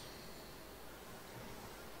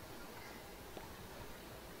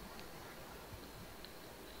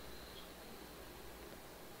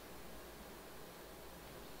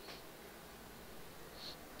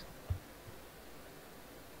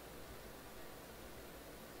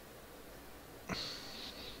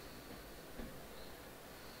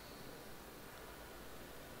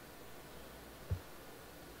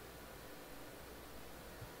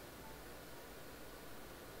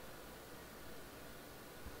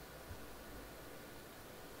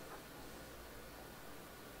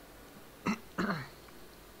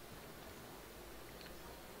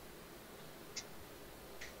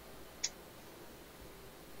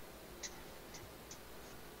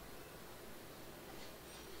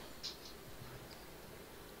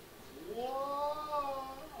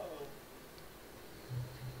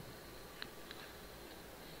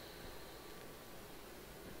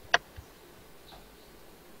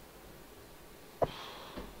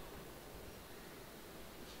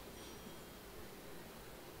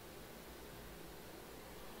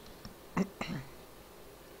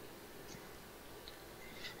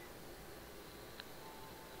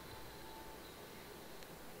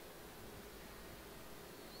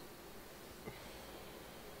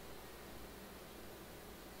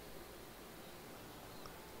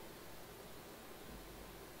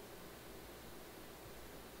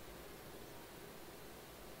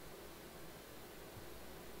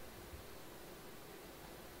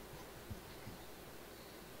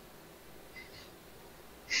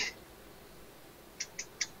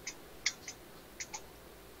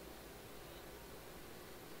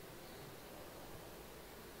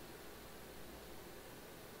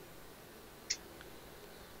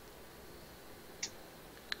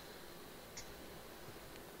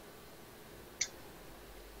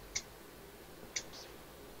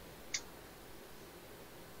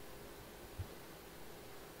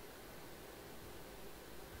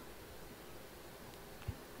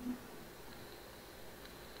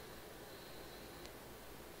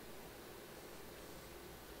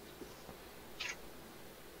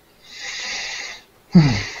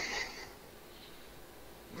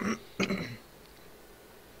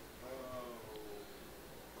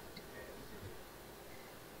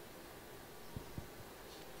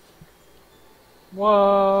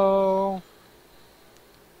 Whoa.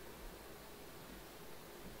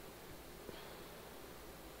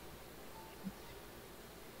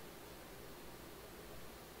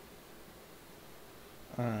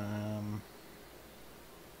 Um.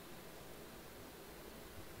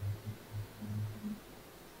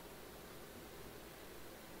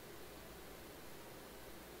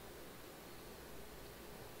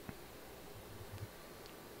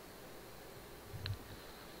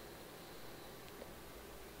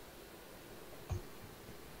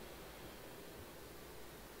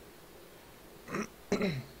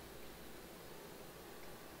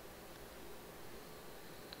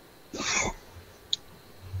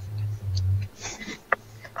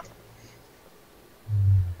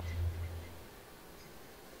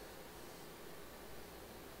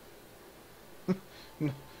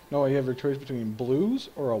 No, you have your choice between blues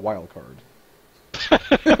or a wild card.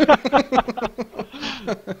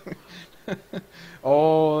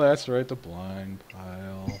 Oh, that's right, the blind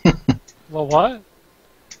pile. Well, what?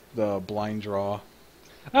 The blind draw.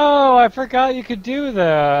 Oh, I forgot you could do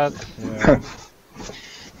that. Yeah.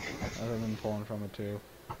 Other than pulling from it too.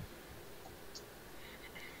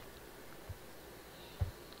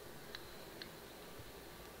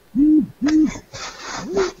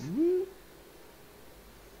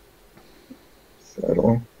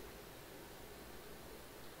 Settle.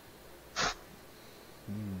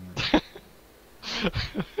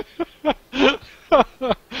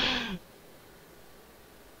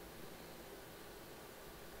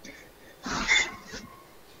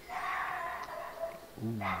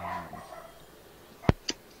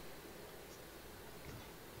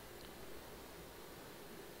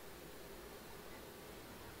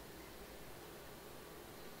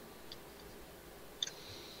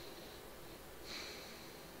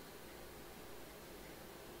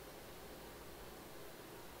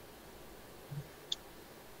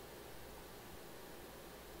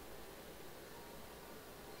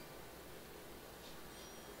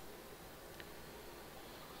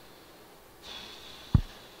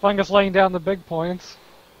 Fungus laying down the big points.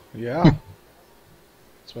 Yeah.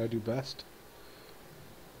 That's what I do best.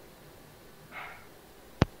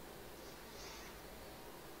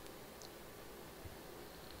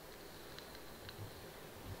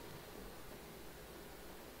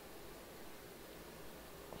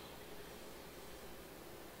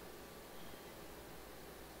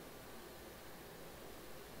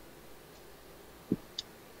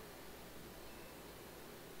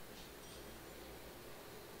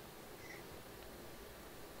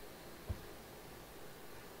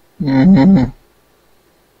 Mm-hmm.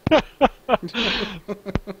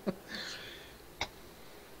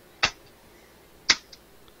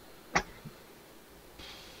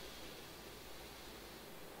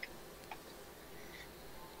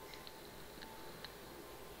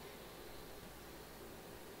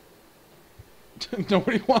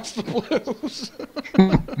 Nobody wants the blues.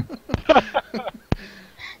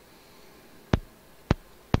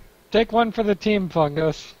 Take one for the team,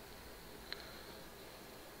 Fungus.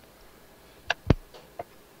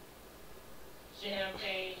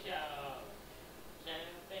 Champagne show.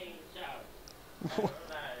 Champagne show. Light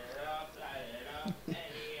it up,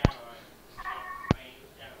 any hour. Champagne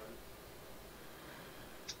show.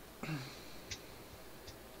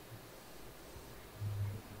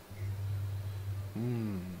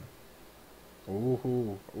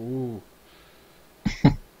 Ooh, ooh.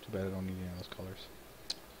 Too bad I don't need any of those colors.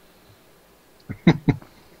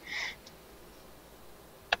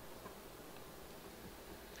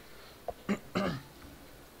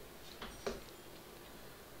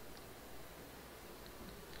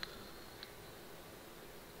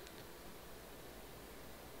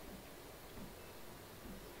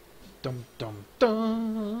 Dum dum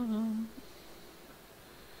dum.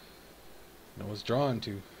 Noah's drawn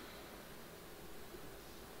to.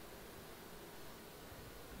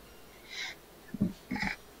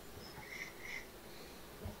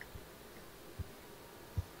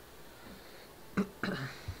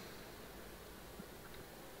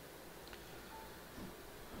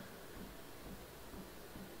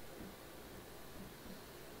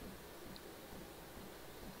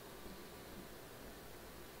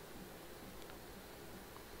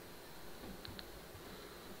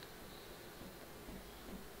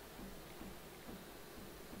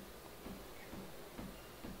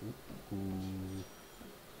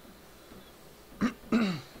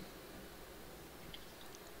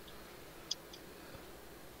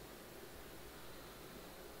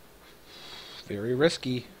 Very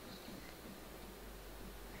risky.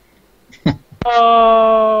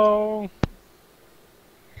 Oh.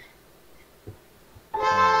 Wow,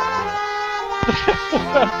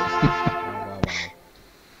 wow, wow.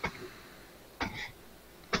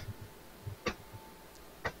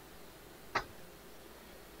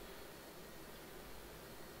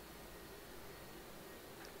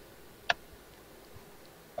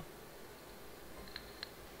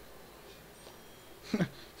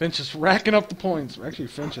 Finch is racking up the points. Actually,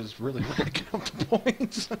 Finch is really racking up the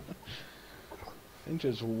points. Finch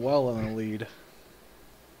is well in the lead.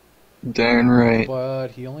 Darn right. But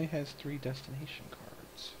he only has 3 destination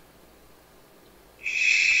cards.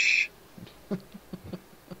 Shh.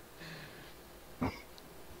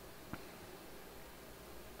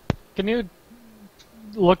 Can you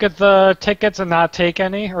look at the tickets and not take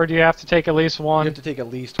any, or do you have to take at least You one? have to take at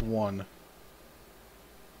least 1.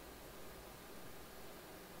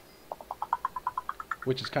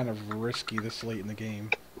 Which is kind of risky this late in the game.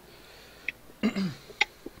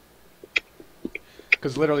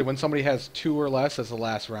 Because literally when somebody has 2 or less, that's the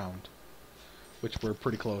last round. Which we're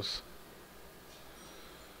pretty close.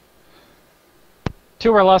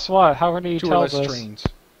 2 or less what? How do you 2 or tell less this? trains.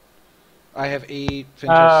 I have 8, Finch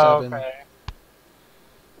has Oh, 7. okay.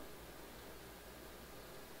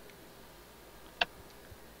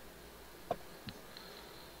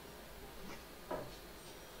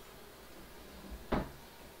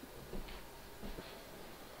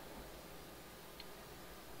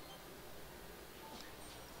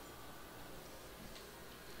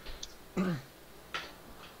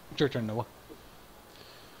 It's your turn, Noah.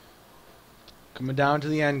 Coming down to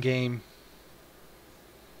the end game.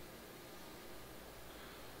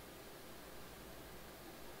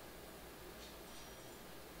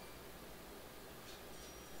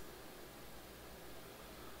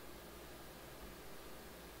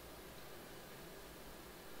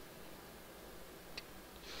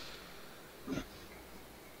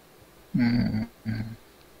 Mm.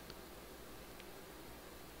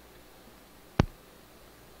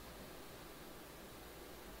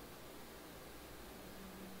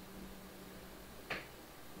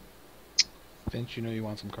 Finch, you know you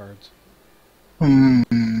want some cards. Mm.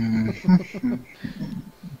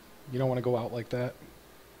 You don't want to go out like that.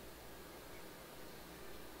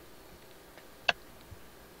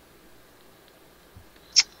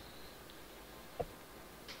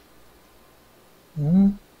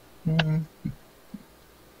 Mm. Mm.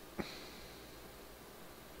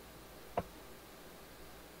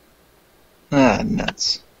 Ah,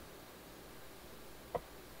 nuts.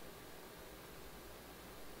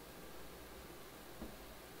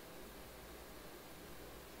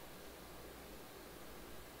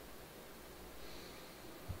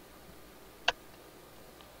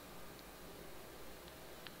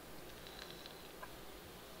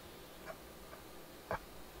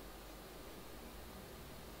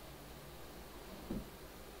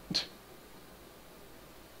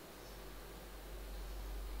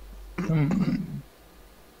 Mm.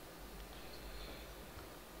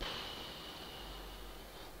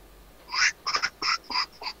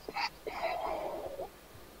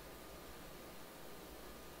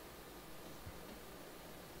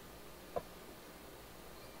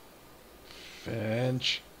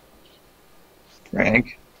 Finch.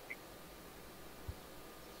 Frank.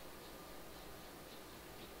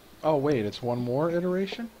 Oh, wait, it's one more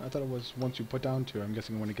iteration? I thought it was once you put down 2. I'm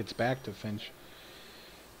guessing when it gets back to Finch,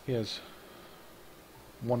 he has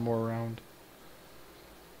one more round.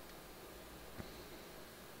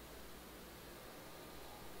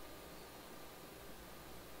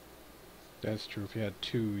 That's true. If you had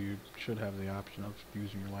 2, you should have the option of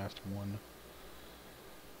using your last 1.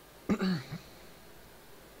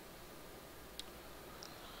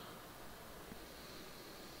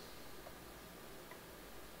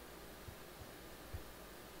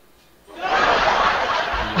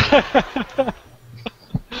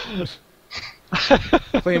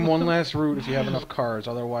 Claim one last route if you have enough cards.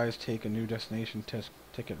 Otherwise, take a new destination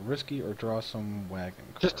ticket risky or draw some wagon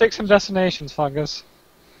cards. Just take some destinations, Fungus.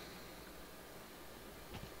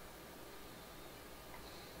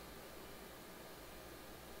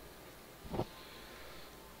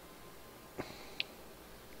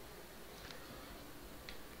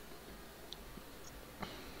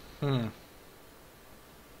 Hmm.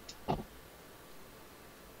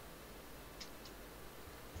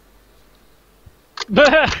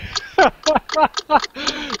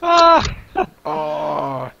 Ah!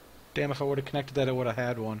 Oh, damn! If I would have connected that, I would have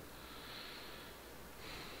had one.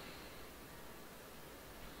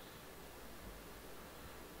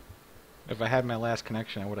 If I had my last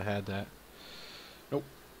connection, I would have had that. Nope.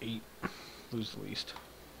 8. Lose the least.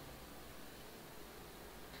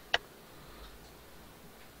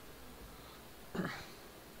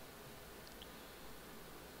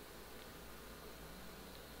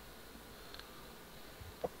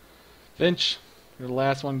 Finch, you're the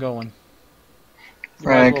last one going. You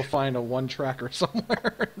might as Frank. well find a one tracker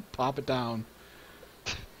somewhere and pop it down.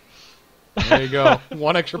 There you go.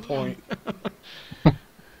 One extra point.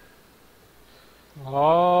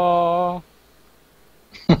 Oh.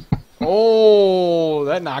 Oh,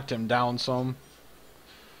 that knocked him down some.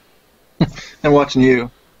 I'm watching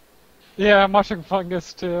you. Yeah, I'm watching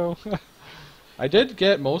Fungus too. I did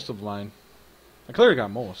get most of mine. I clearly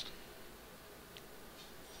got most.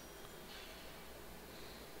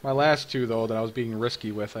 My last two, though, that I was being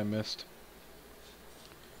risky with, I missed.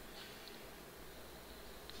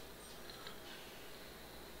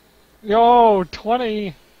 Yo,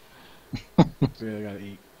 20. So yeah, I gotta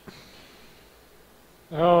eat.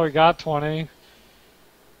 Oh, we got 20.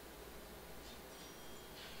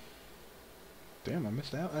 Damn, I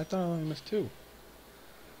missed out. I thought I only missed two.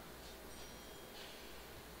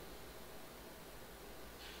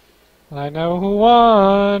 I know who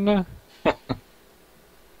won.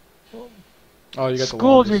 Oh, you got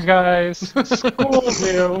Schooled the you guys. Schooled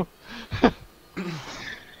you.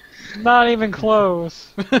 Not even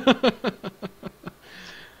close.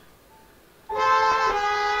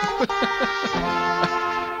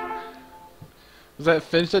 Was that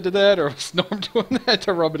Finch that did that, or was Norm doing that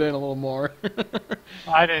to rub it in a little more?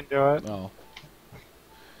 I didn't do it. Oh.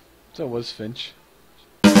 So it was Finch.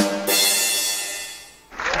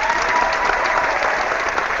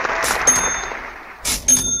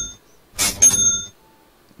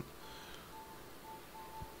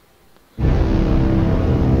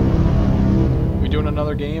 We doing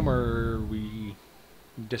another game, or are we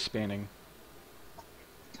disbanding?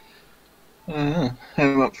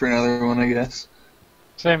 I'm up for another one, I guess.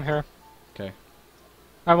 Same here. Okay.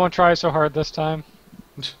 I won't try so hard this time.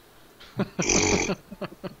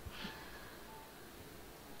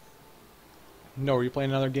 No, are you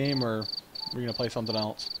playing another game, or are you gonna play something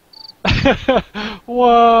else?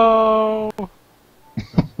 Whoa!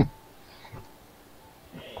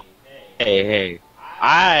 Hey.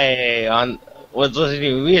 I was listening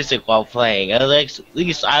to music while playing. At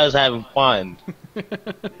least I was having fun.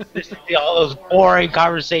 Listening to all those boring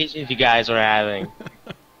conversations you guys were having.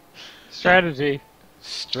 Strategy.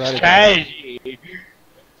 Strategy.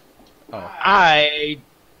 Oh. I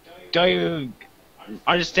don't even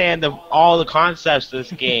understand all the concepts of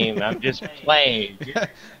this game. I'm just playing.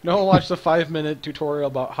 No one watched the 5-minute tutorial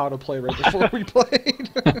about how to play right before we played.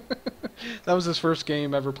 That was his first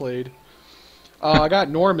game ever played. I got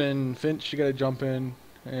Norman. Finch, you gotta jump in,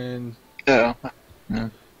 and Yeah.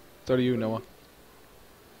 so do you, Noah.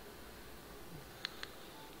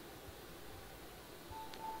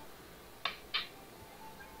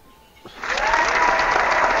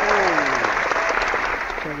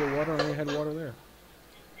 Can I get water? I already had water there.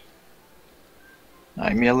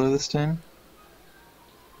 I'm yellow this time.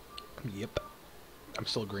 Yep. I'm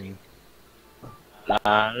still green. La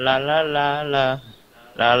la la la la.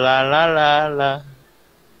 La la la la la.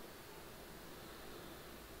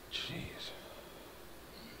 Jeez.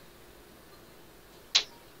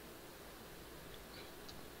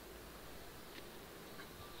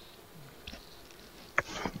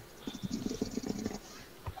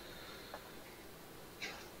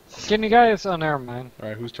 Can you guys? Oh, never mind.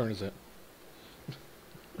 Alright, whose turn is it?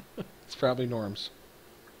 It's probably Norm's.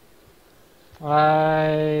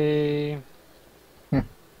 No,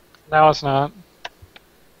 it's not.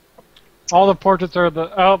 All the portraits are the.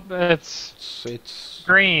 Oh, It's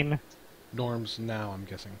green. Norm's now, I'm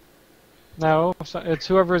guessing. No, it's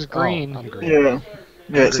whoever's green. Oh, I'm green. Yeah.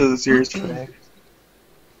 Yeah, it says it's yours, Frank.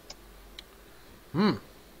 Hmm.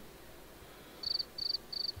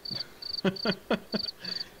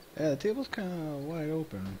 Yeah, the table's kind of wide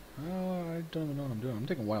open. Oh, I don't even know what I'm doing. I'm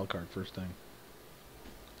taking wild card first thing.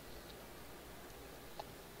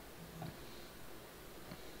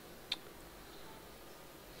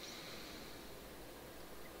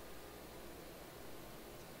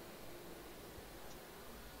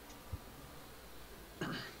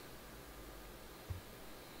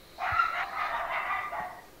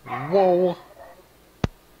 Whoa!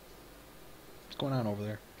 What's going on over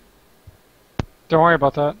there? Don't worry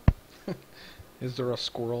about that. Is there a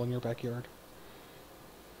squirrel in your backyard?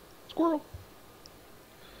 Squirrel!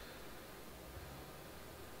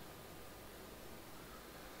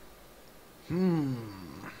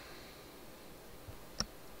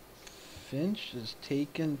 Finch has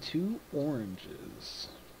taken 2 oranges.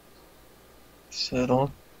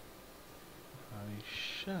 Settle. I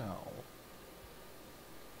shall.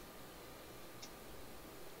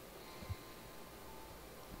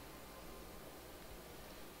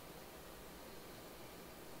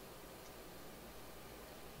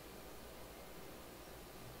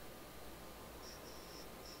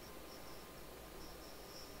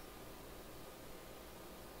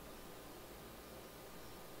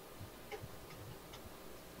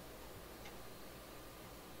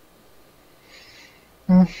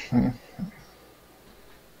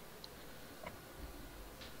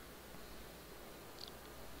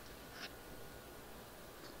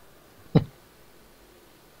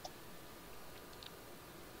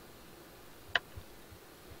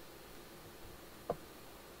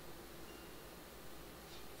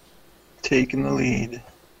 Taking the lead.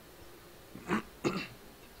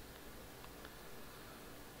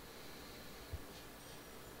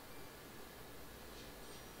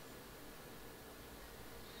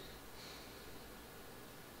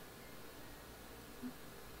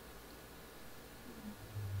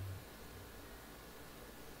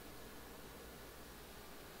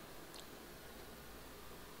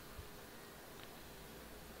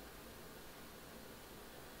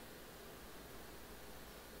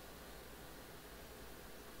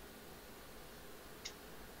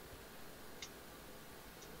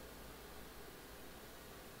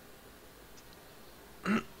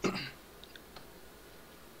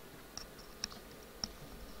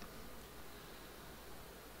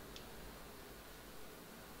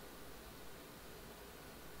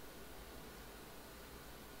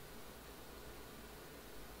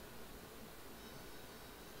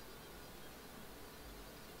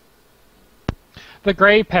 The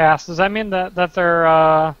gray pass, does that mean that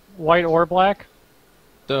they're white or black?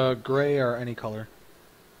 The gray are any color.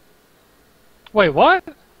 Wait, what?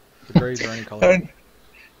 The grays are any color.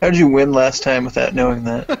 How'd you win last time without knowing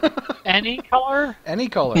that? Any color? Any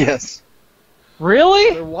color. Yes.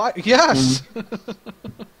 Really? They're white. Yes.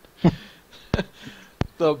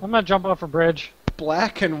 The I'm gonna jump off a bridge.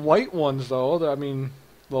 black and white ones, though. I mean,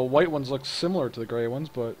 the white ones look similar to the gray ones,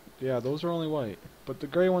 but yeah, those are only white. But the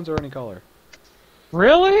gray ones are any color.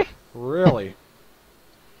 Really? Really?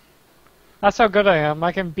 That's how good I am.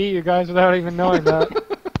 I can beat you guys without even knowing that.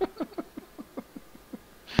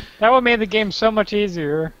 That would make the game so much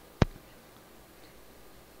easier.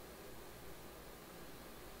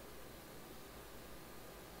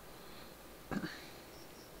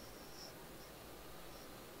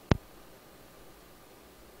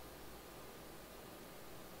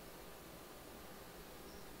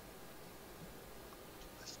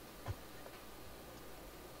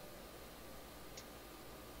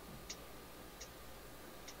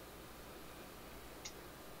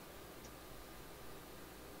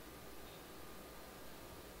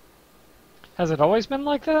 Has it always been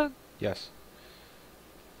like that? Yes.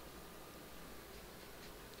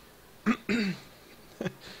 It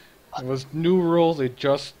was new rules they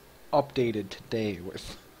just updated today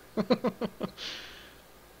with. Noah's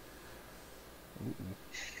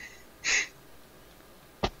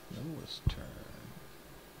turn.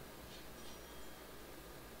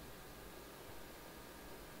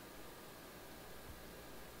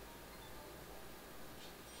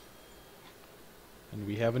 And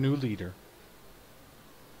we have a new leader.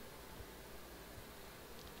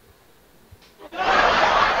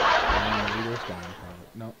 And the leader's gone, probably.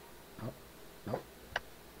 No. No. No.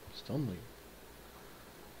 Still in lead.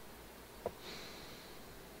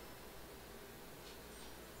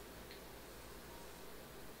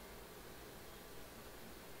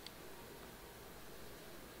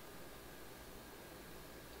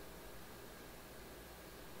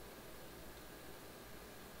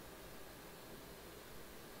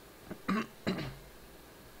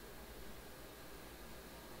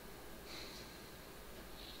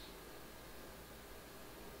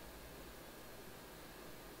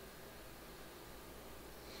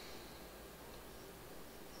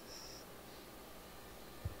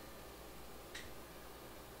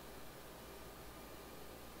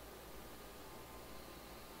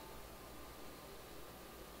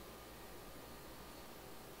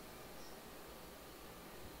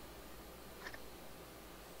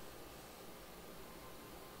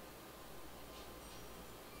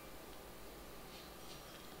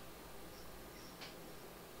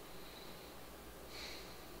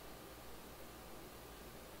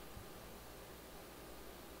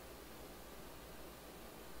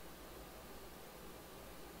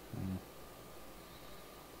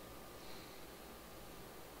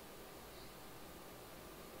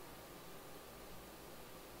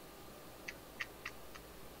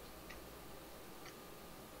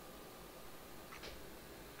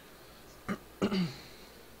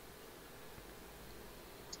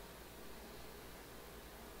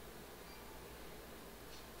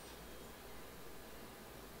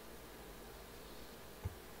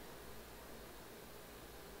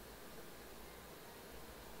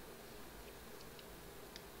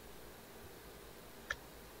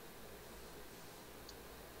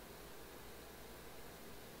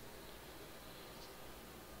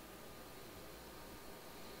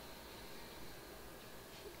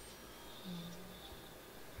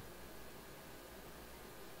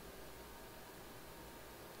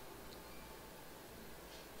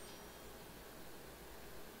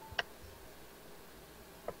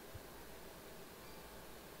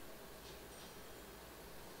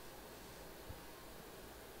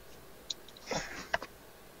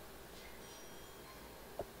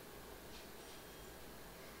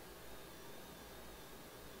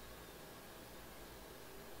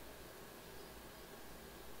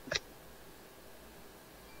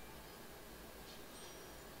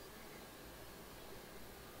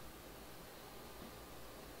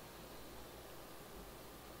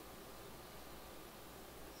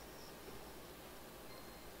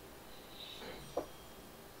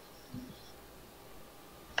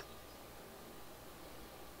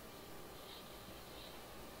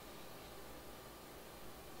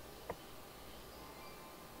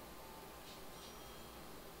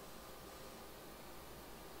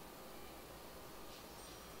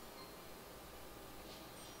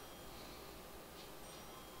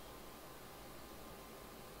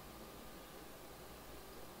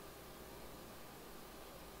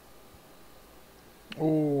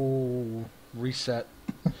 reset.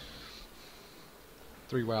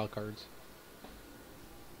 3 wild cards.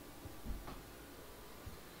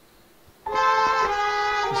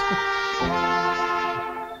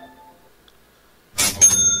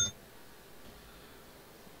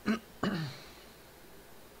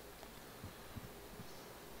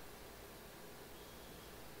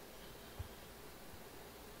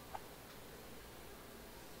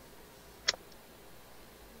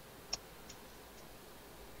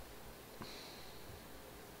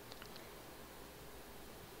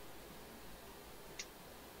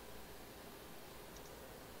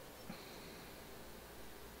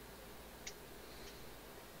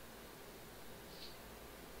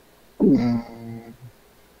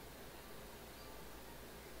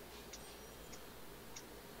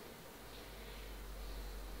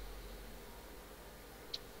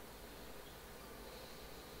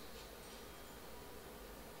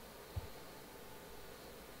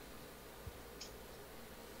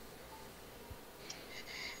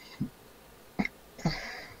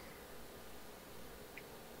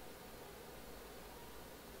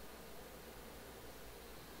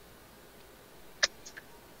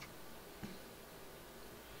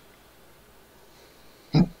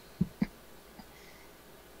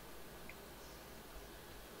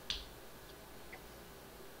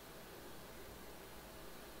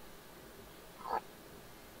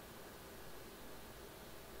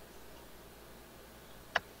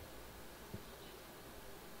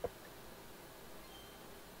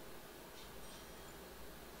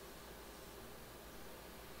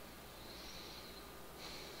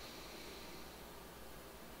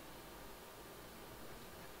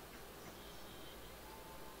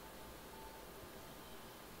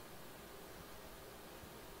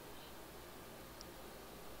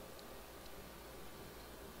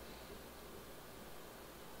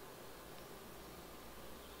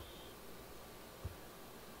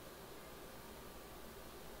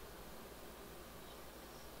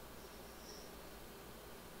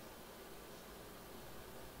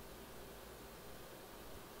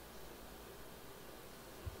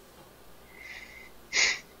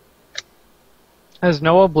 Is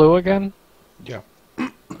Noah blue again? Yeah.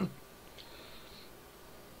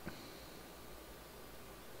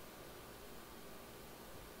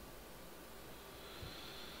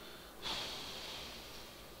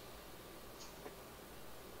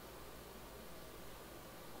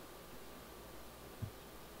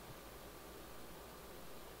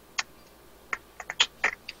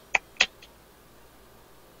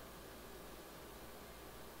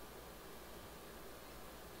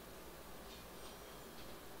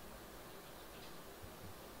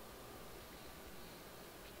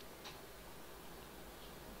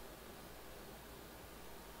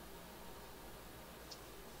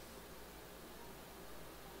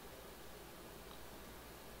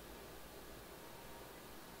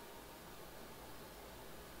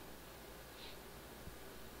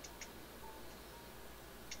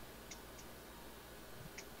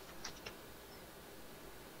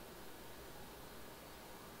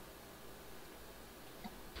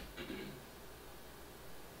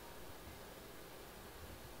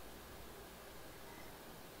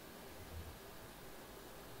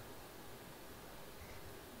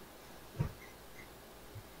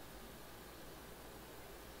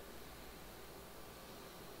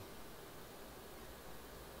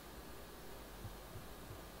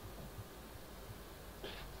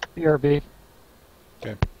 BRB.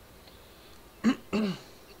 Okay.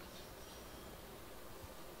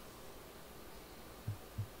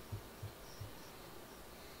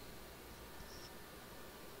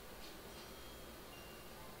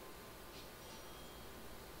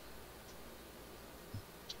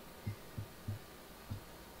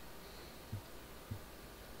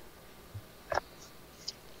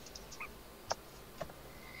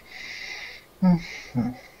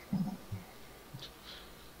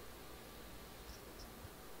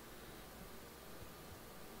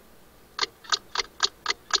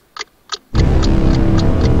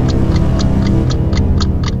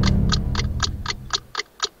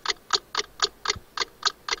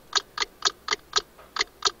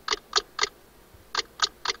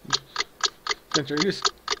 Finch, are you just...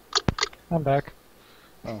 I'm back.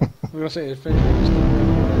 Oh. I was gonna say, Finch was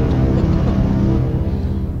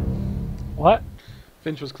What?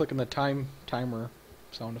 Finch was clicking the timer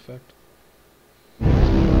sound effect.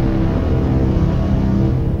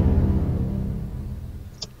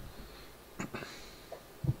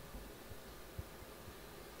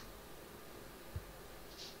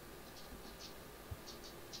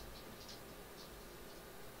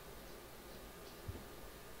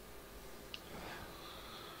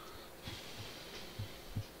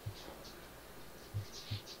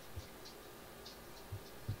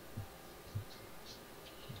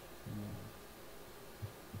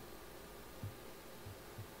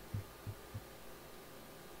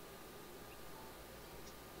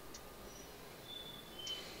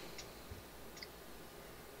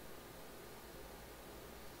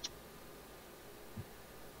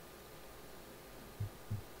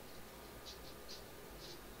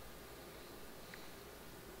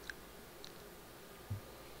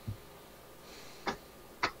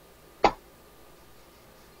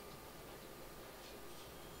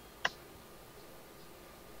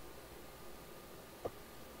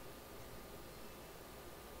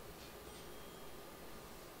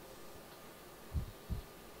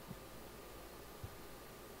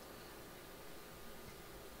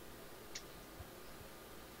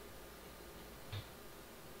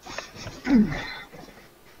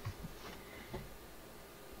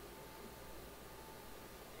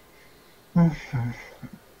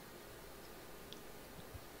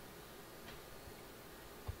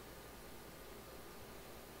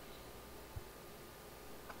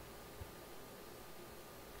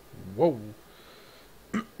 Whoa.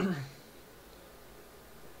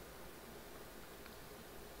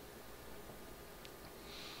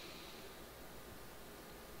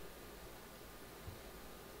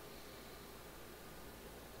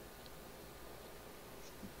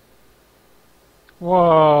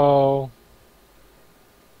 Whoa.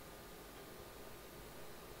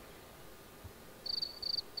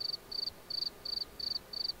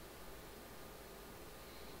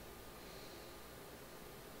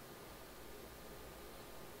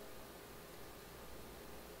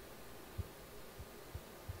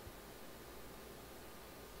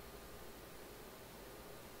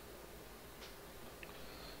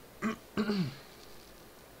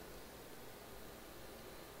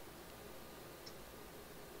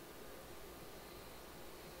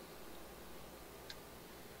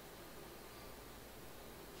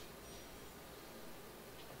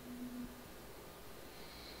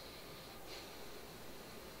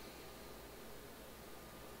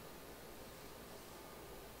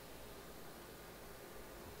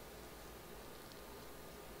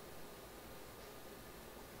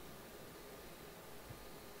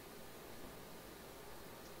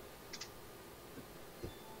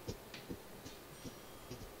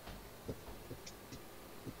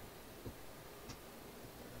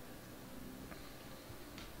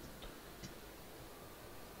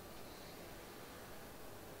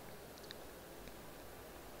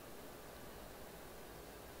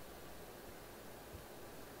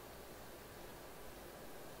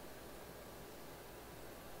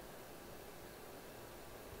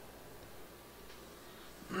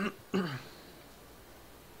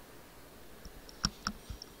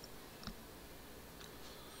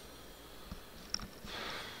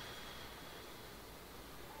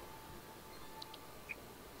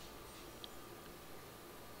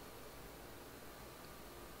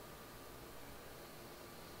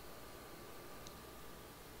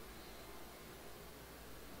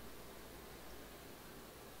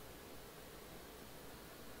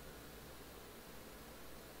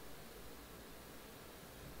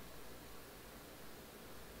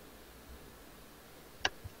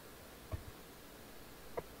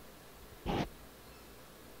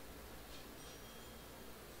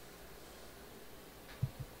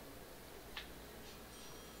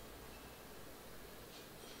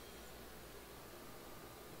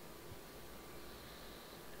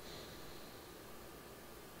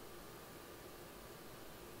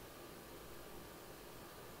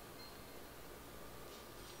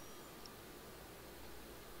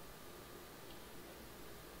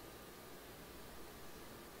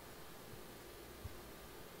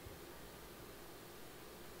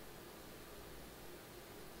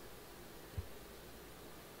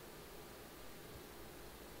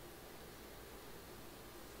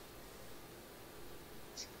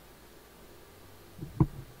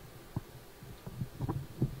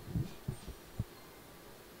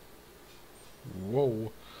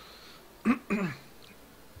 Whoa.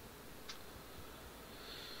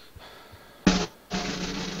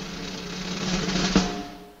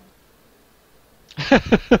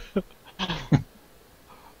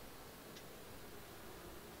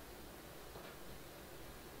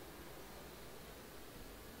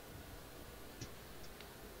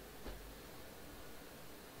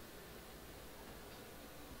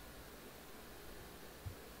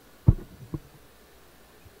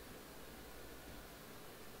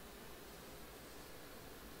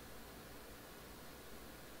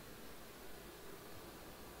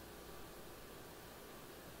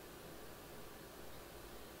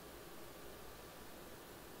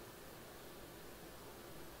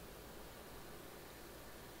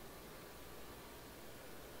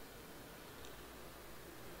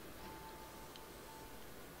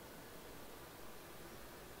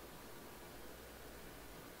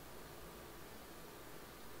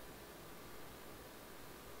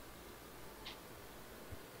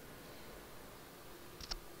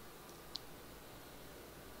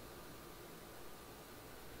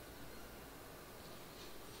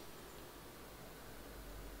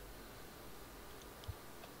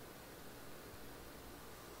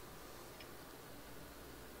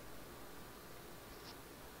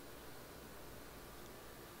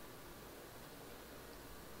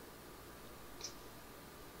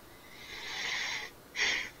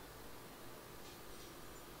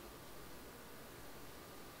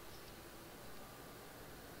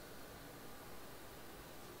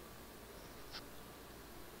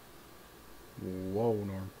 Whoa,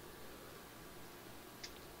 Norm.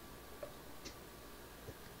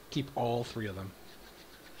 Keep all 3 of them.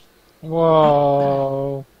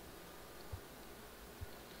 Whoa.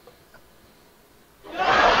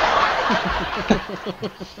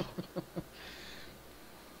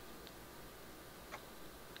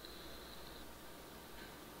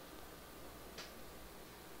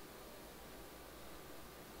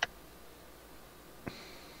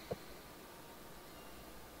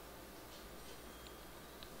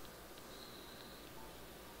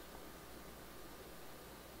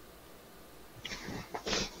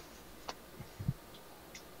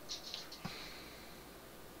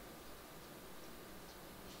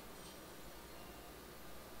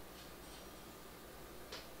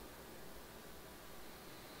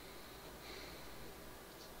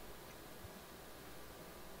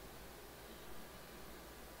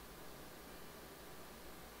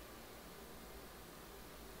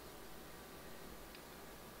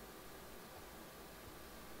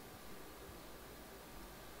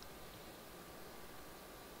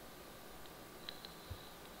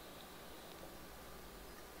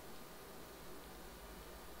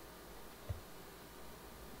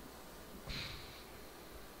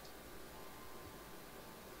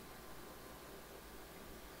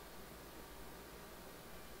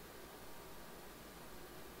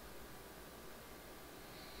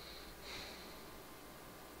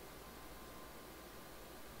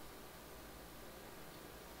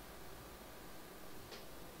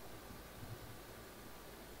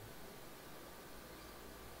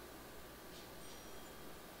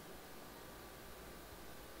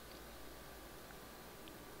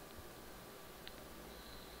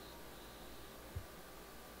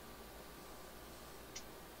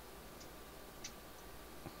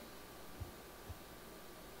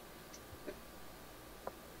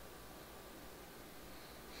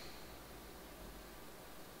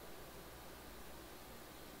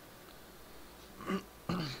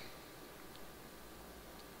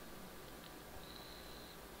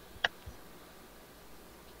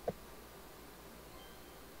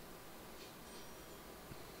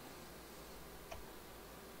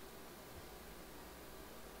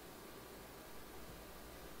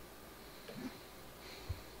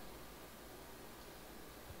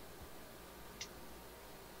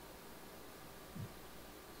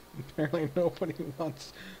 Apparently nobody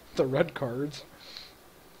wants the red cards.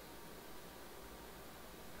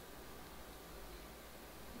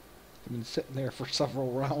 They've been sitting there for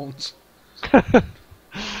several rounds.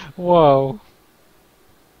 Whoa.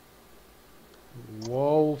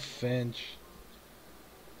 Whoa, Finch.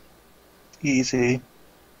 Easy.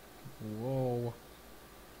 Whoa.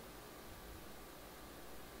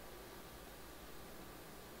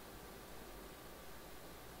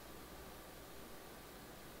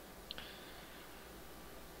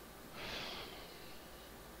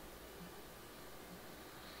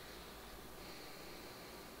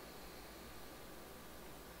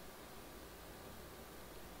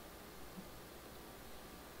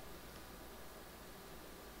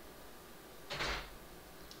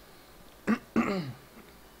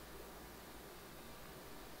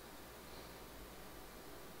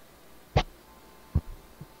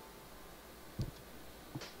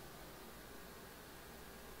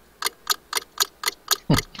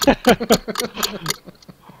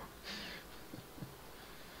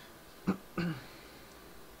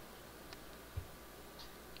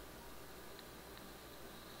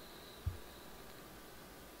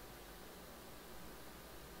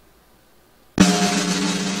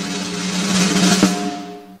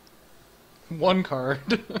 One card.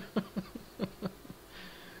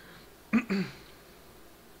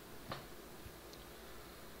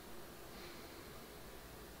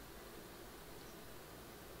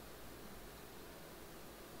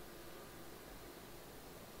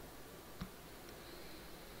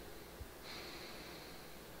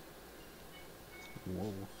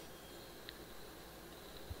 Whoa.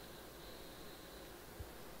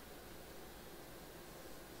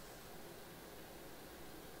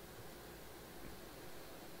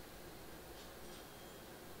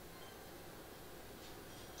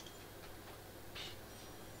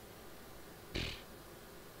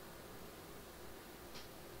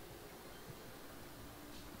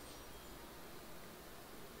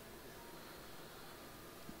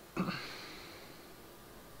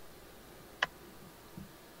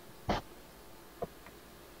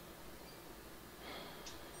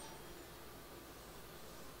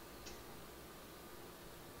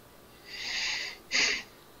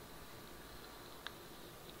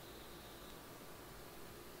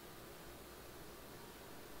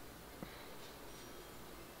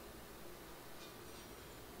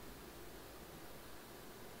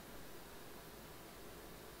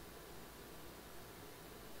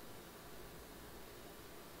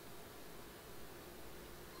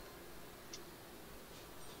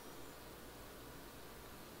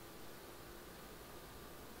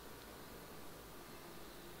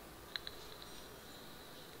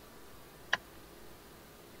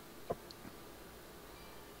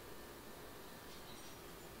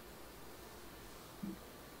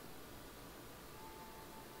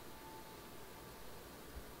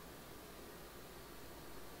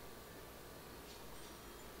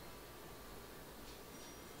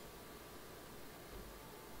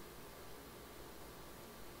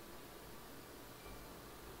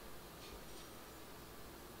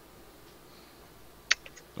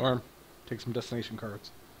 Norm, take some destination cards.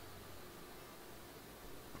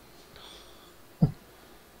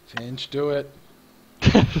 Finch, do it.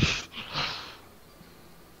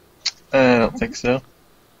 I don't think so.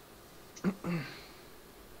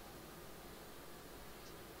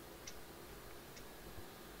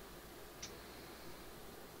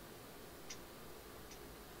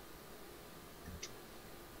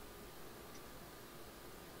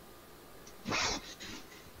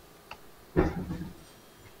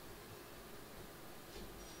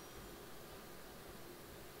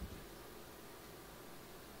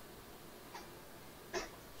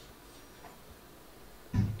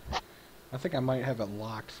 I think I might have it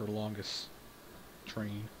locked for longest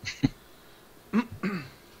train.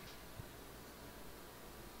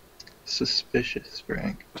 Suspicious,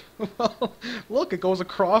 Frank. Well, look, it goes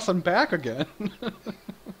across and back again.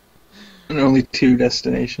 And only 2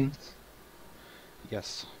 destinations.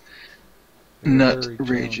 Yes. Nut Very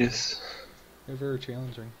outrageous. challenging. They're very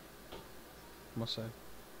challenging, I must say.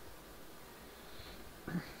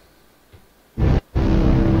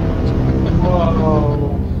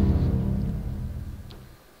 Whoa.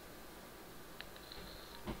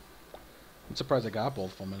 I'm surprised I got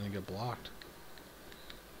both of them and didn't get blocked.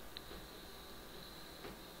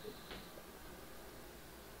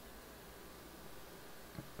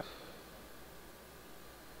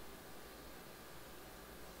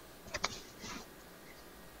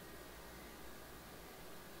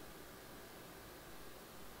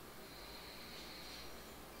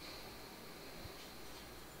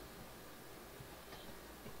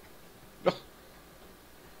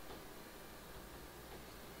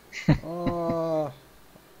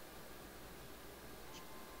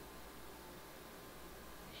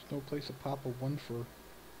 There's no place to pop a 1 for.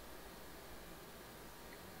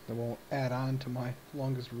 That won't add on to my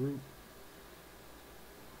longest route.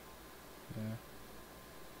 Yeah.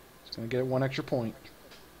 It's gonna get 1 extra point.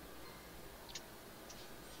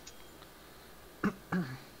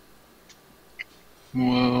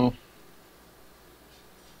 Whoa.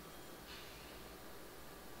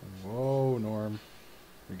 Whoa, Norm.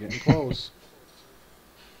 You're getting close.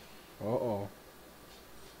 Uh-oh.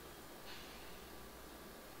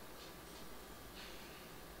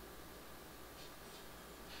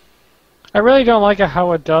 I really don't like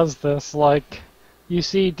how it does this. Like, you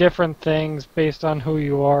see different things based on who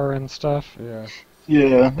you are and stuff. Yeah.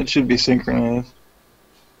 Yeah, it should be synchronized.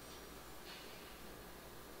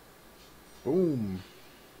 Boom.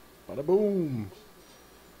 Bada boom.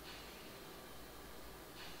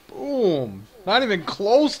 Boom. Not even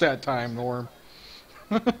close that time, Norm.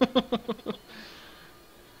 And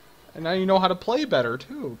now you know how to play better,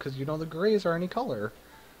 too, because you know the grays are any color.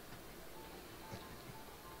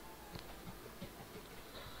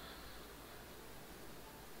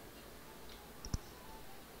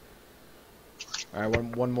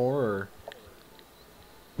 Alright, one more, or...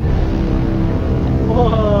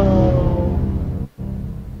 Whoa.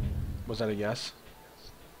 Was that a yes?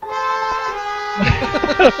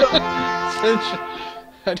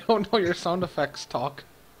 I don't know your sound effects talk.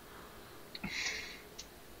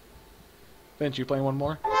 Finch, you playing one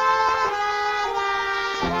more?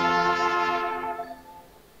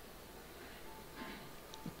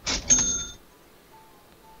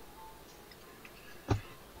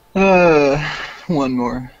 One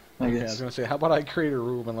more, I Yeah, I was guess. gonna say, how about I create a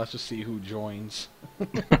room and let's just see who joins.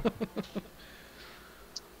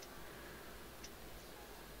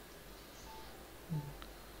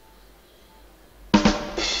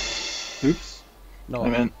 Oops. No, I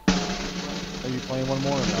meant. are you playing one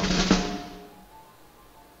more or no?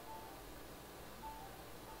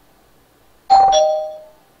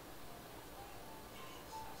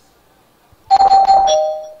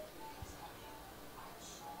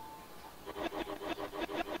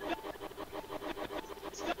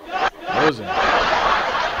 Frozen.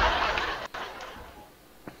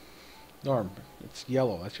 Norm, it's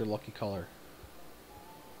yellow. That's your lucky color.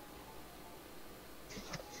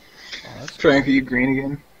 Oh, that's Frank, are you green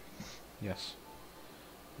again? Yes.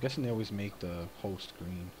 I'm guessing they always make the host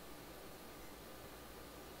green.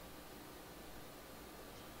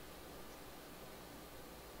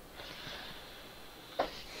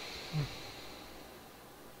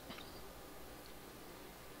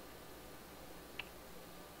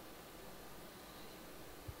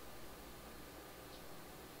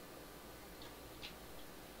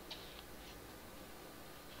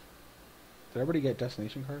 Did everybody get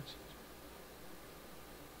destination cards?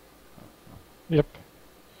 Yep.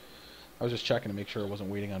 I was just checking to make sure it wasn't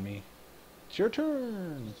waiting on me. It's your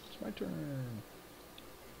turn. It's my turn.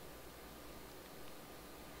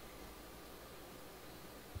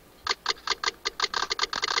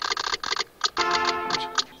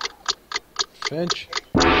 Finch.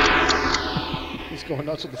 He's going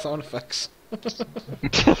nuts with the sound effects. Is that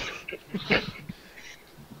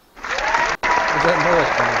Noah's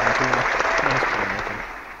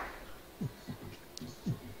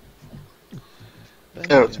playing?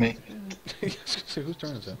 Oh, it's me. So whose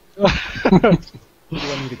turn is it? Who do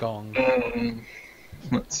I need a gong?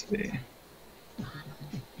 Let's see.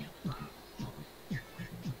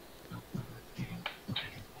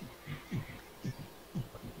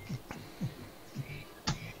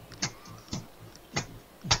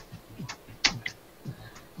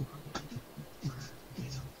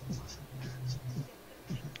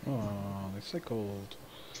 Oh, they cycled.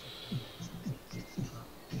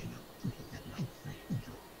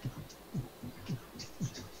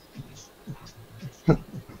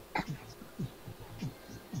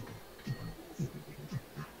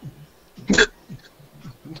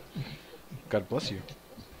 God bless you.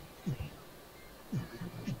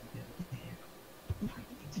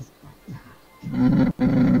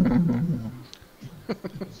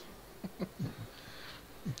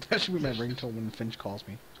 That should be my ringtone when Finch calls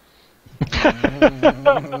me.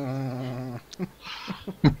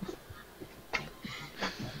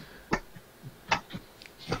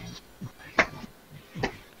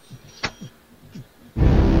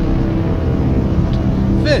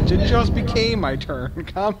 Finch, it just became my turn.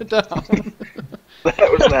 Calm it down.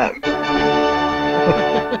 That was not.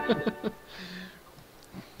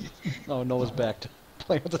 Oh, Noah's back to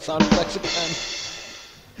playing with the sound effects again.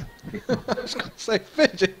 I was gonna say,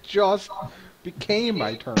 Finch, it just became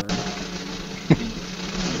my turn.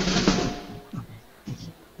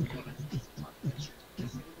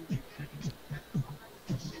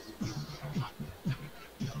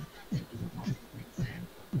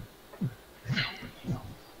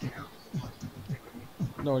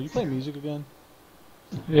 No, are you playing music again?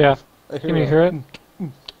 Yeah. I Can you hear it?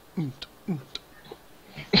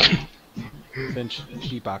 Finch,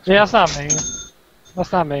 beatbox. Yeah, that's not me.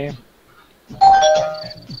 That's not me.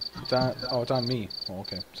 It's on. Oh, it's on me. Oh,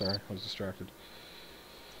 okay. Sorry, I was distracted.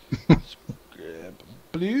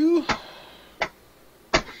 Blue.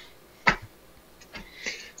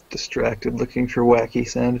 Distracted, looking for wacky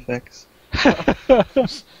sound effects.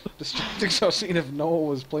 Distracting, so I was seeing if Noah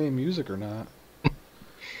was playing music or not.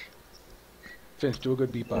 Finch, do a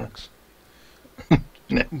good beatbox.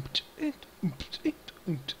 No.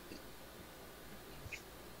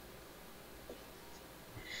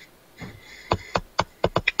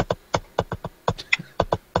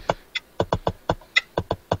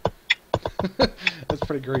 That's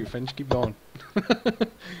pretty great, Finch. Keep going.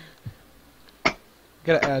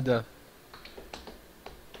 Gotta add the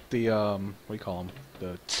what do you call them?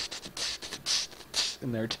 The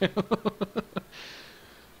in there too.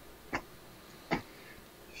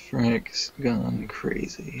 Frank's gone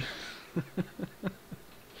crazy.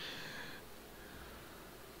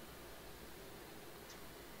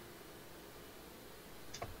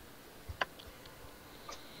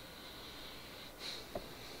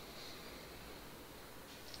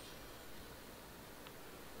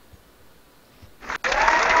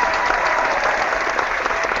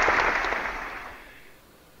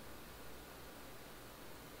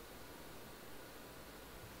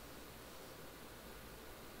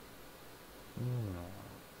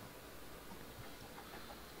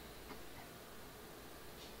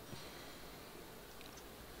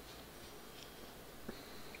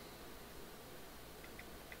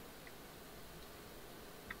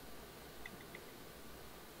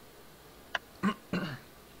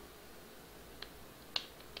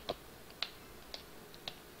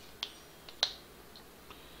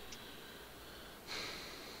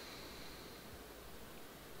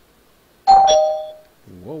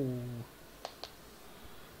 Whoa.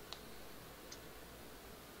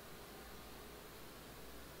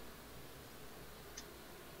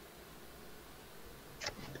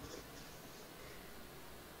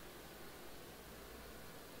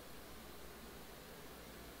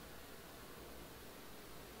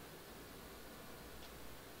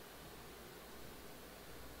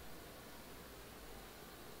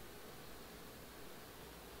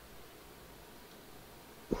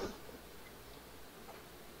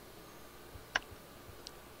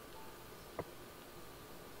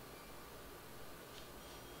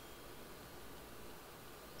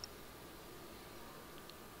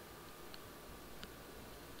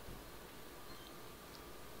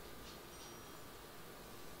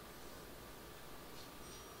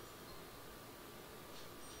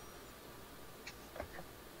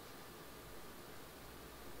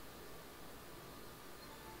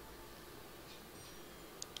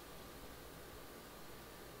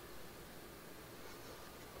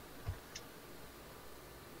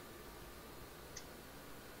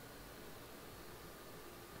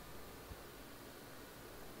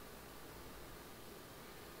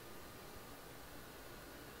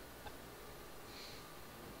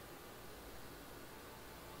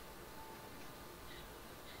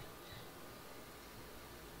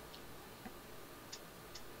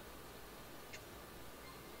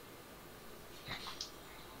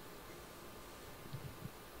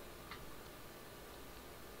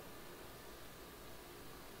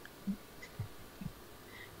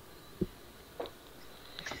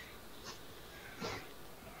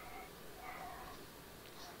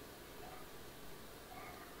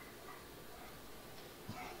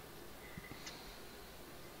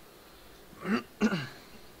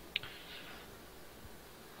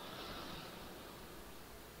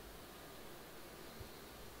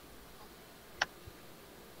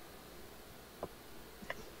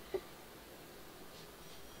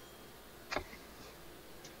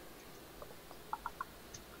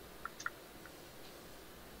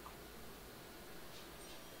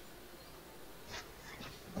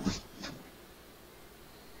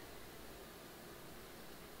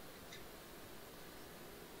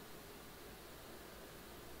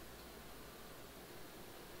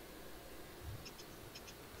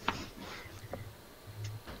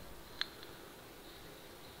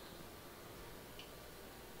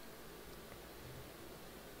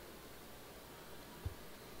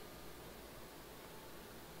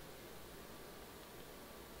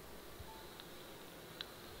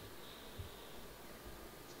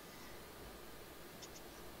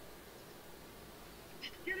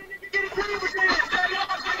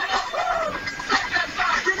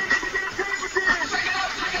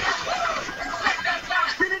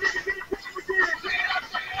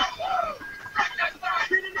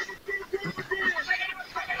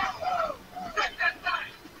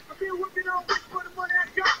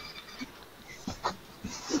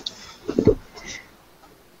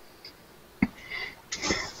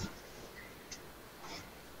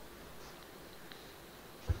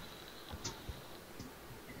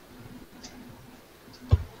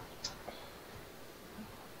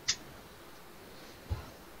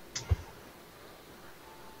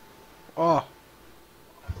 Oh.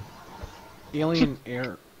 Alien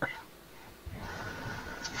air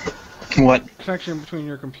What? connection between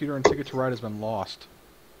your computer and Ticket to Ride has been lost.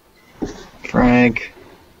 Frank.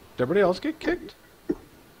 Did everybody else get kicked?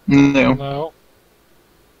 No. No.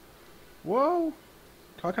 Whoa.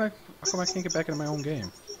 How come I can't get back into my own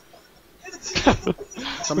game?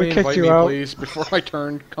 We Somebody kicked invite you me, out. please, before my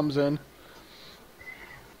turn comes in.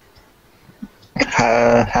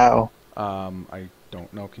 How? I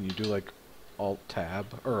don't know. Can you do like Alt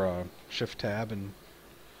Tab or Shift Tab and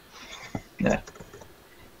Yeah.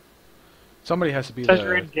 somebody has to be Says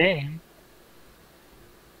you're the in game.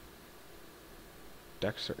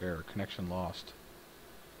 Dexter error connection lost.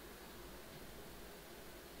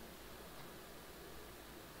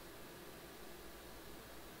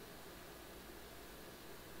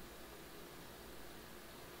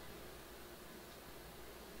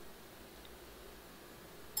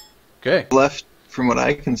 Okay, Left from what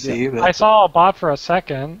I can see, but I saw a bot for a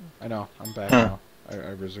second. I know. I'm back Huh. now. I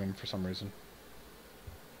resumed for some reason.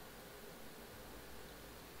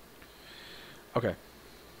 Okay.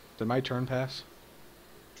 Did my turn pass?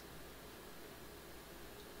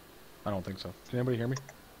 I don't think so. Can anybody hear me?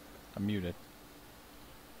 I'm muted.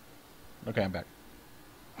 Okay, I'm back.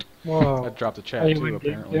 I Whoa. dropped the Are chat you too, in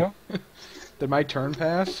game apparently. too? Did my turn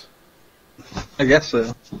pass? I guess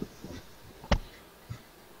so.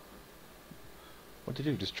 What did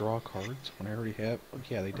they do? Just draw cards when I already have? Oh,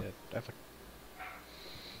 yeah, they did.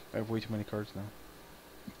 I have way too many cards now.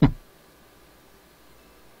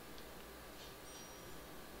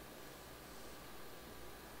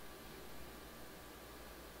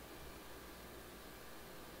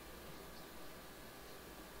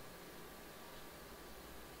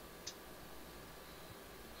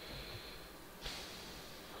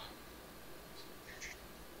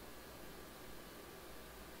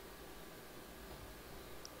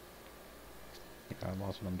 I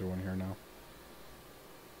lost what I'm doing here now.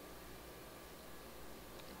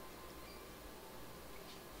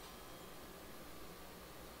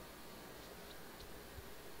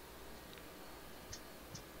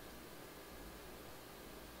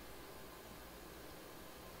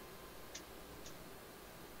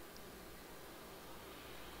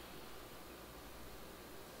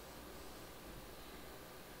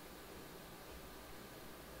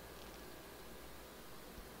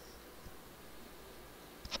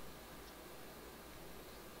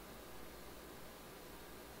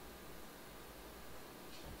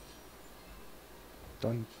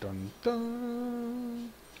 Dun dun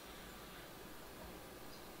dun.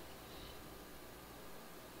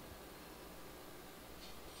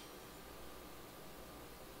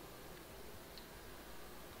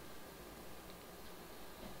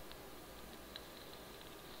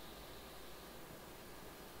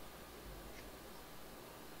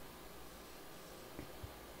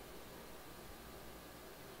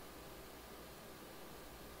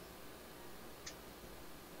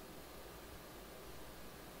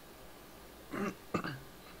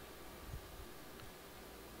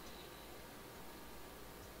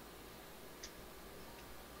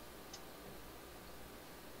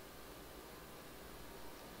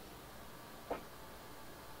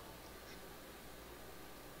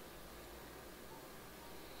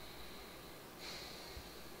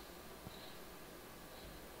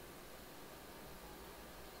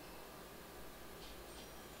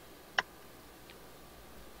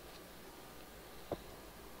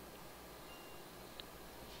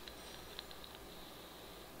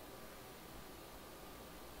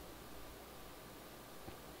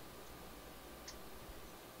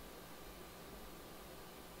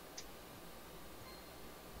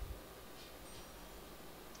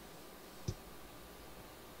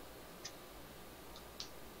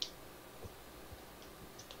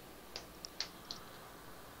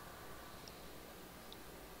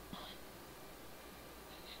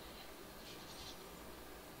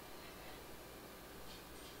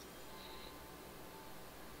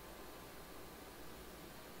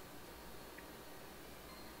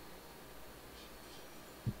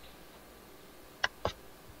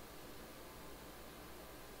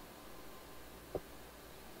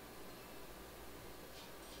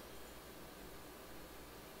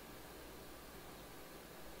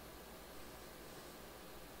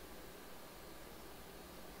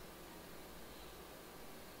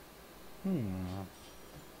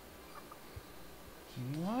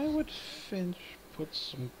 Finch put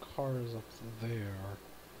some cars up there?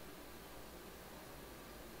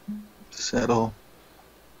 Settle.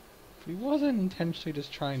 If he wasn't intentionally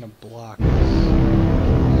just trying to block us.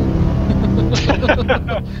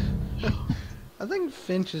 I think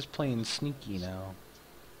Finch is playing sneaky now.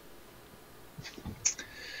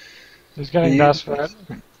 He's getting Yeah. desperate.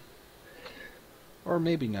 Or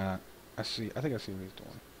maybe not. I think I see what he's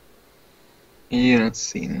doing. You don't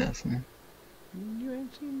see nothing. You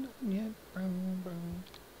ain't seen nothing yet, brown.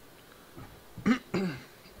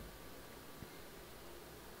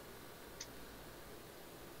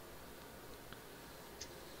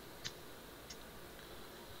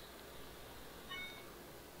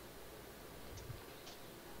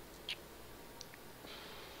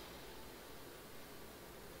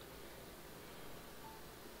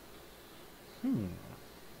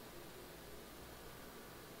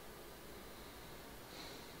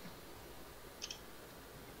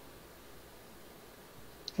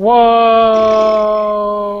 Whoa!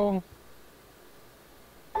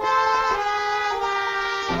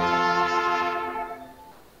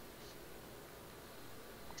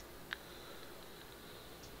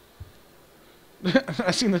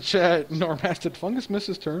 I seen the chat. Normas, did Fungus miss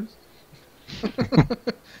his turn?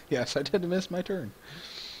 Yes, I did miss my turn.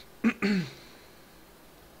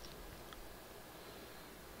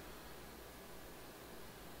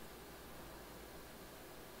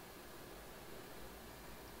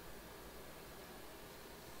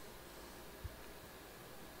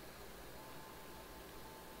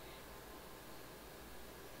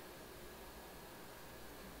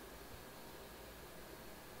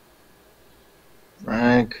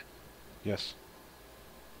 Frank, Yes.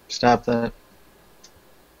 stop that.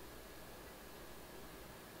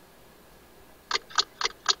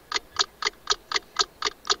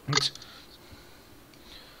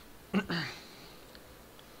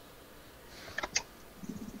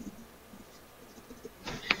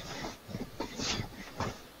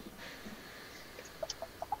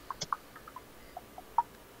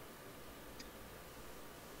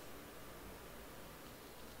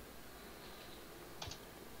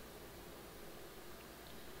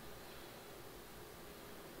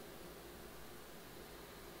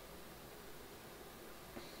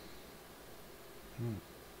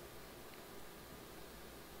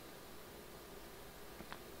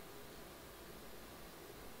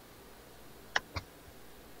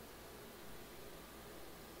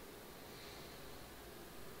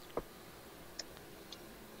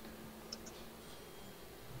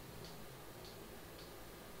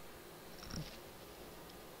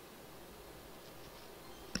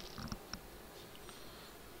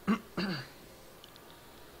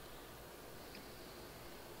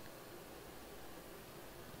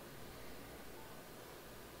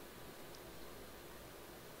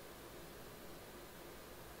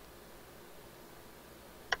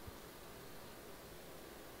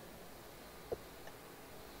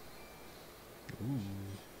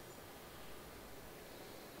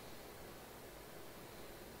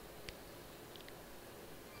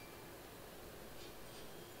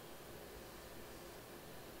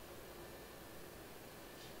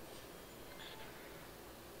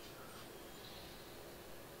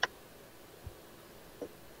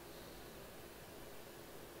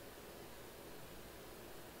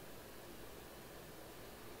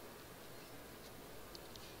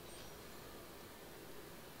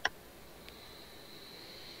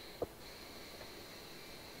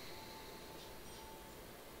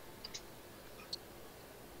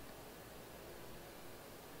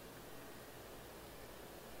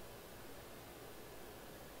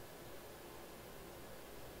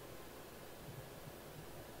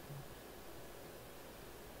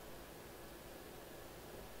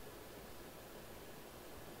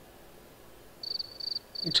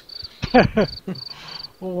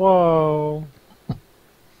 Whoa.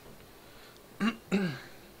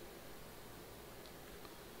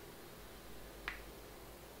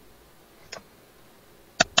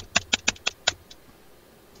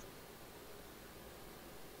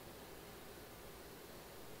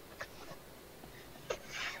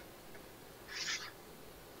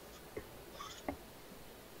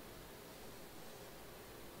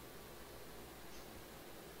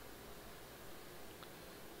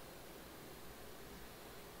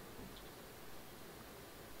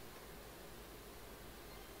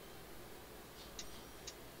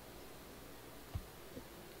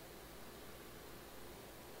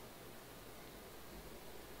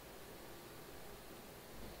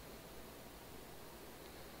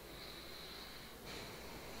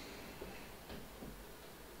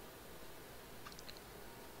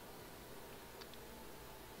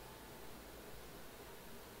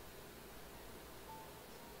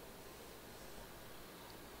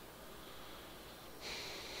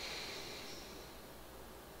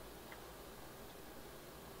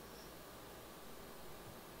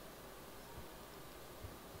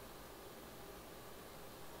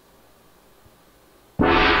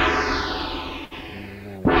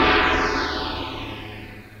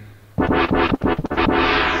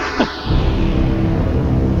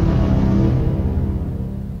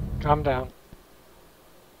 I'm down.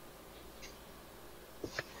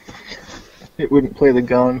 It wouldn't play the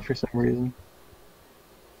gong for some reason.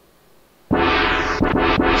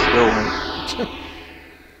 Still won't.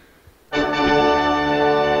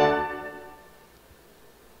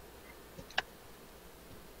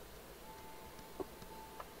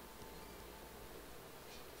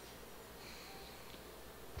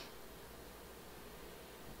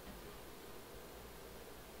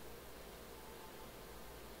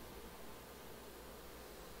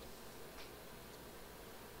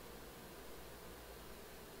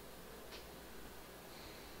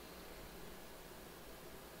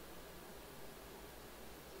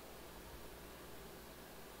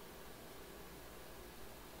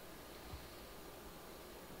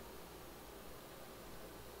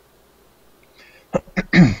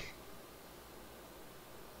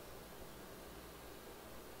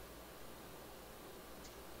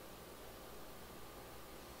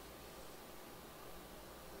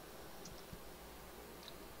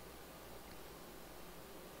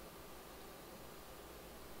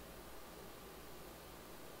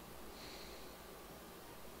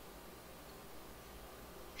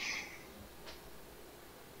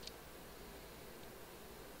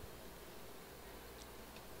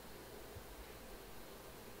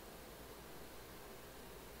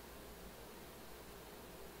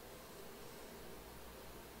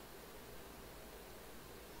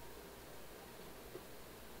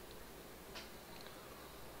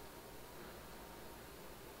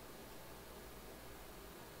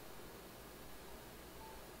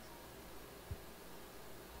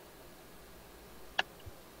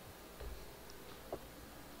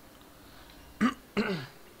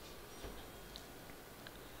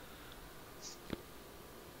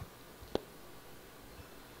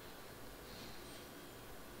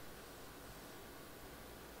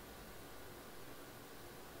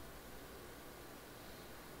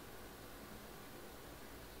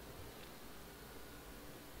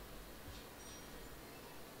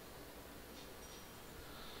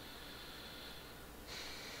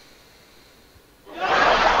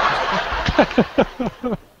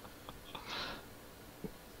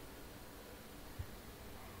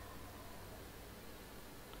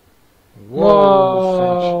 Whoa.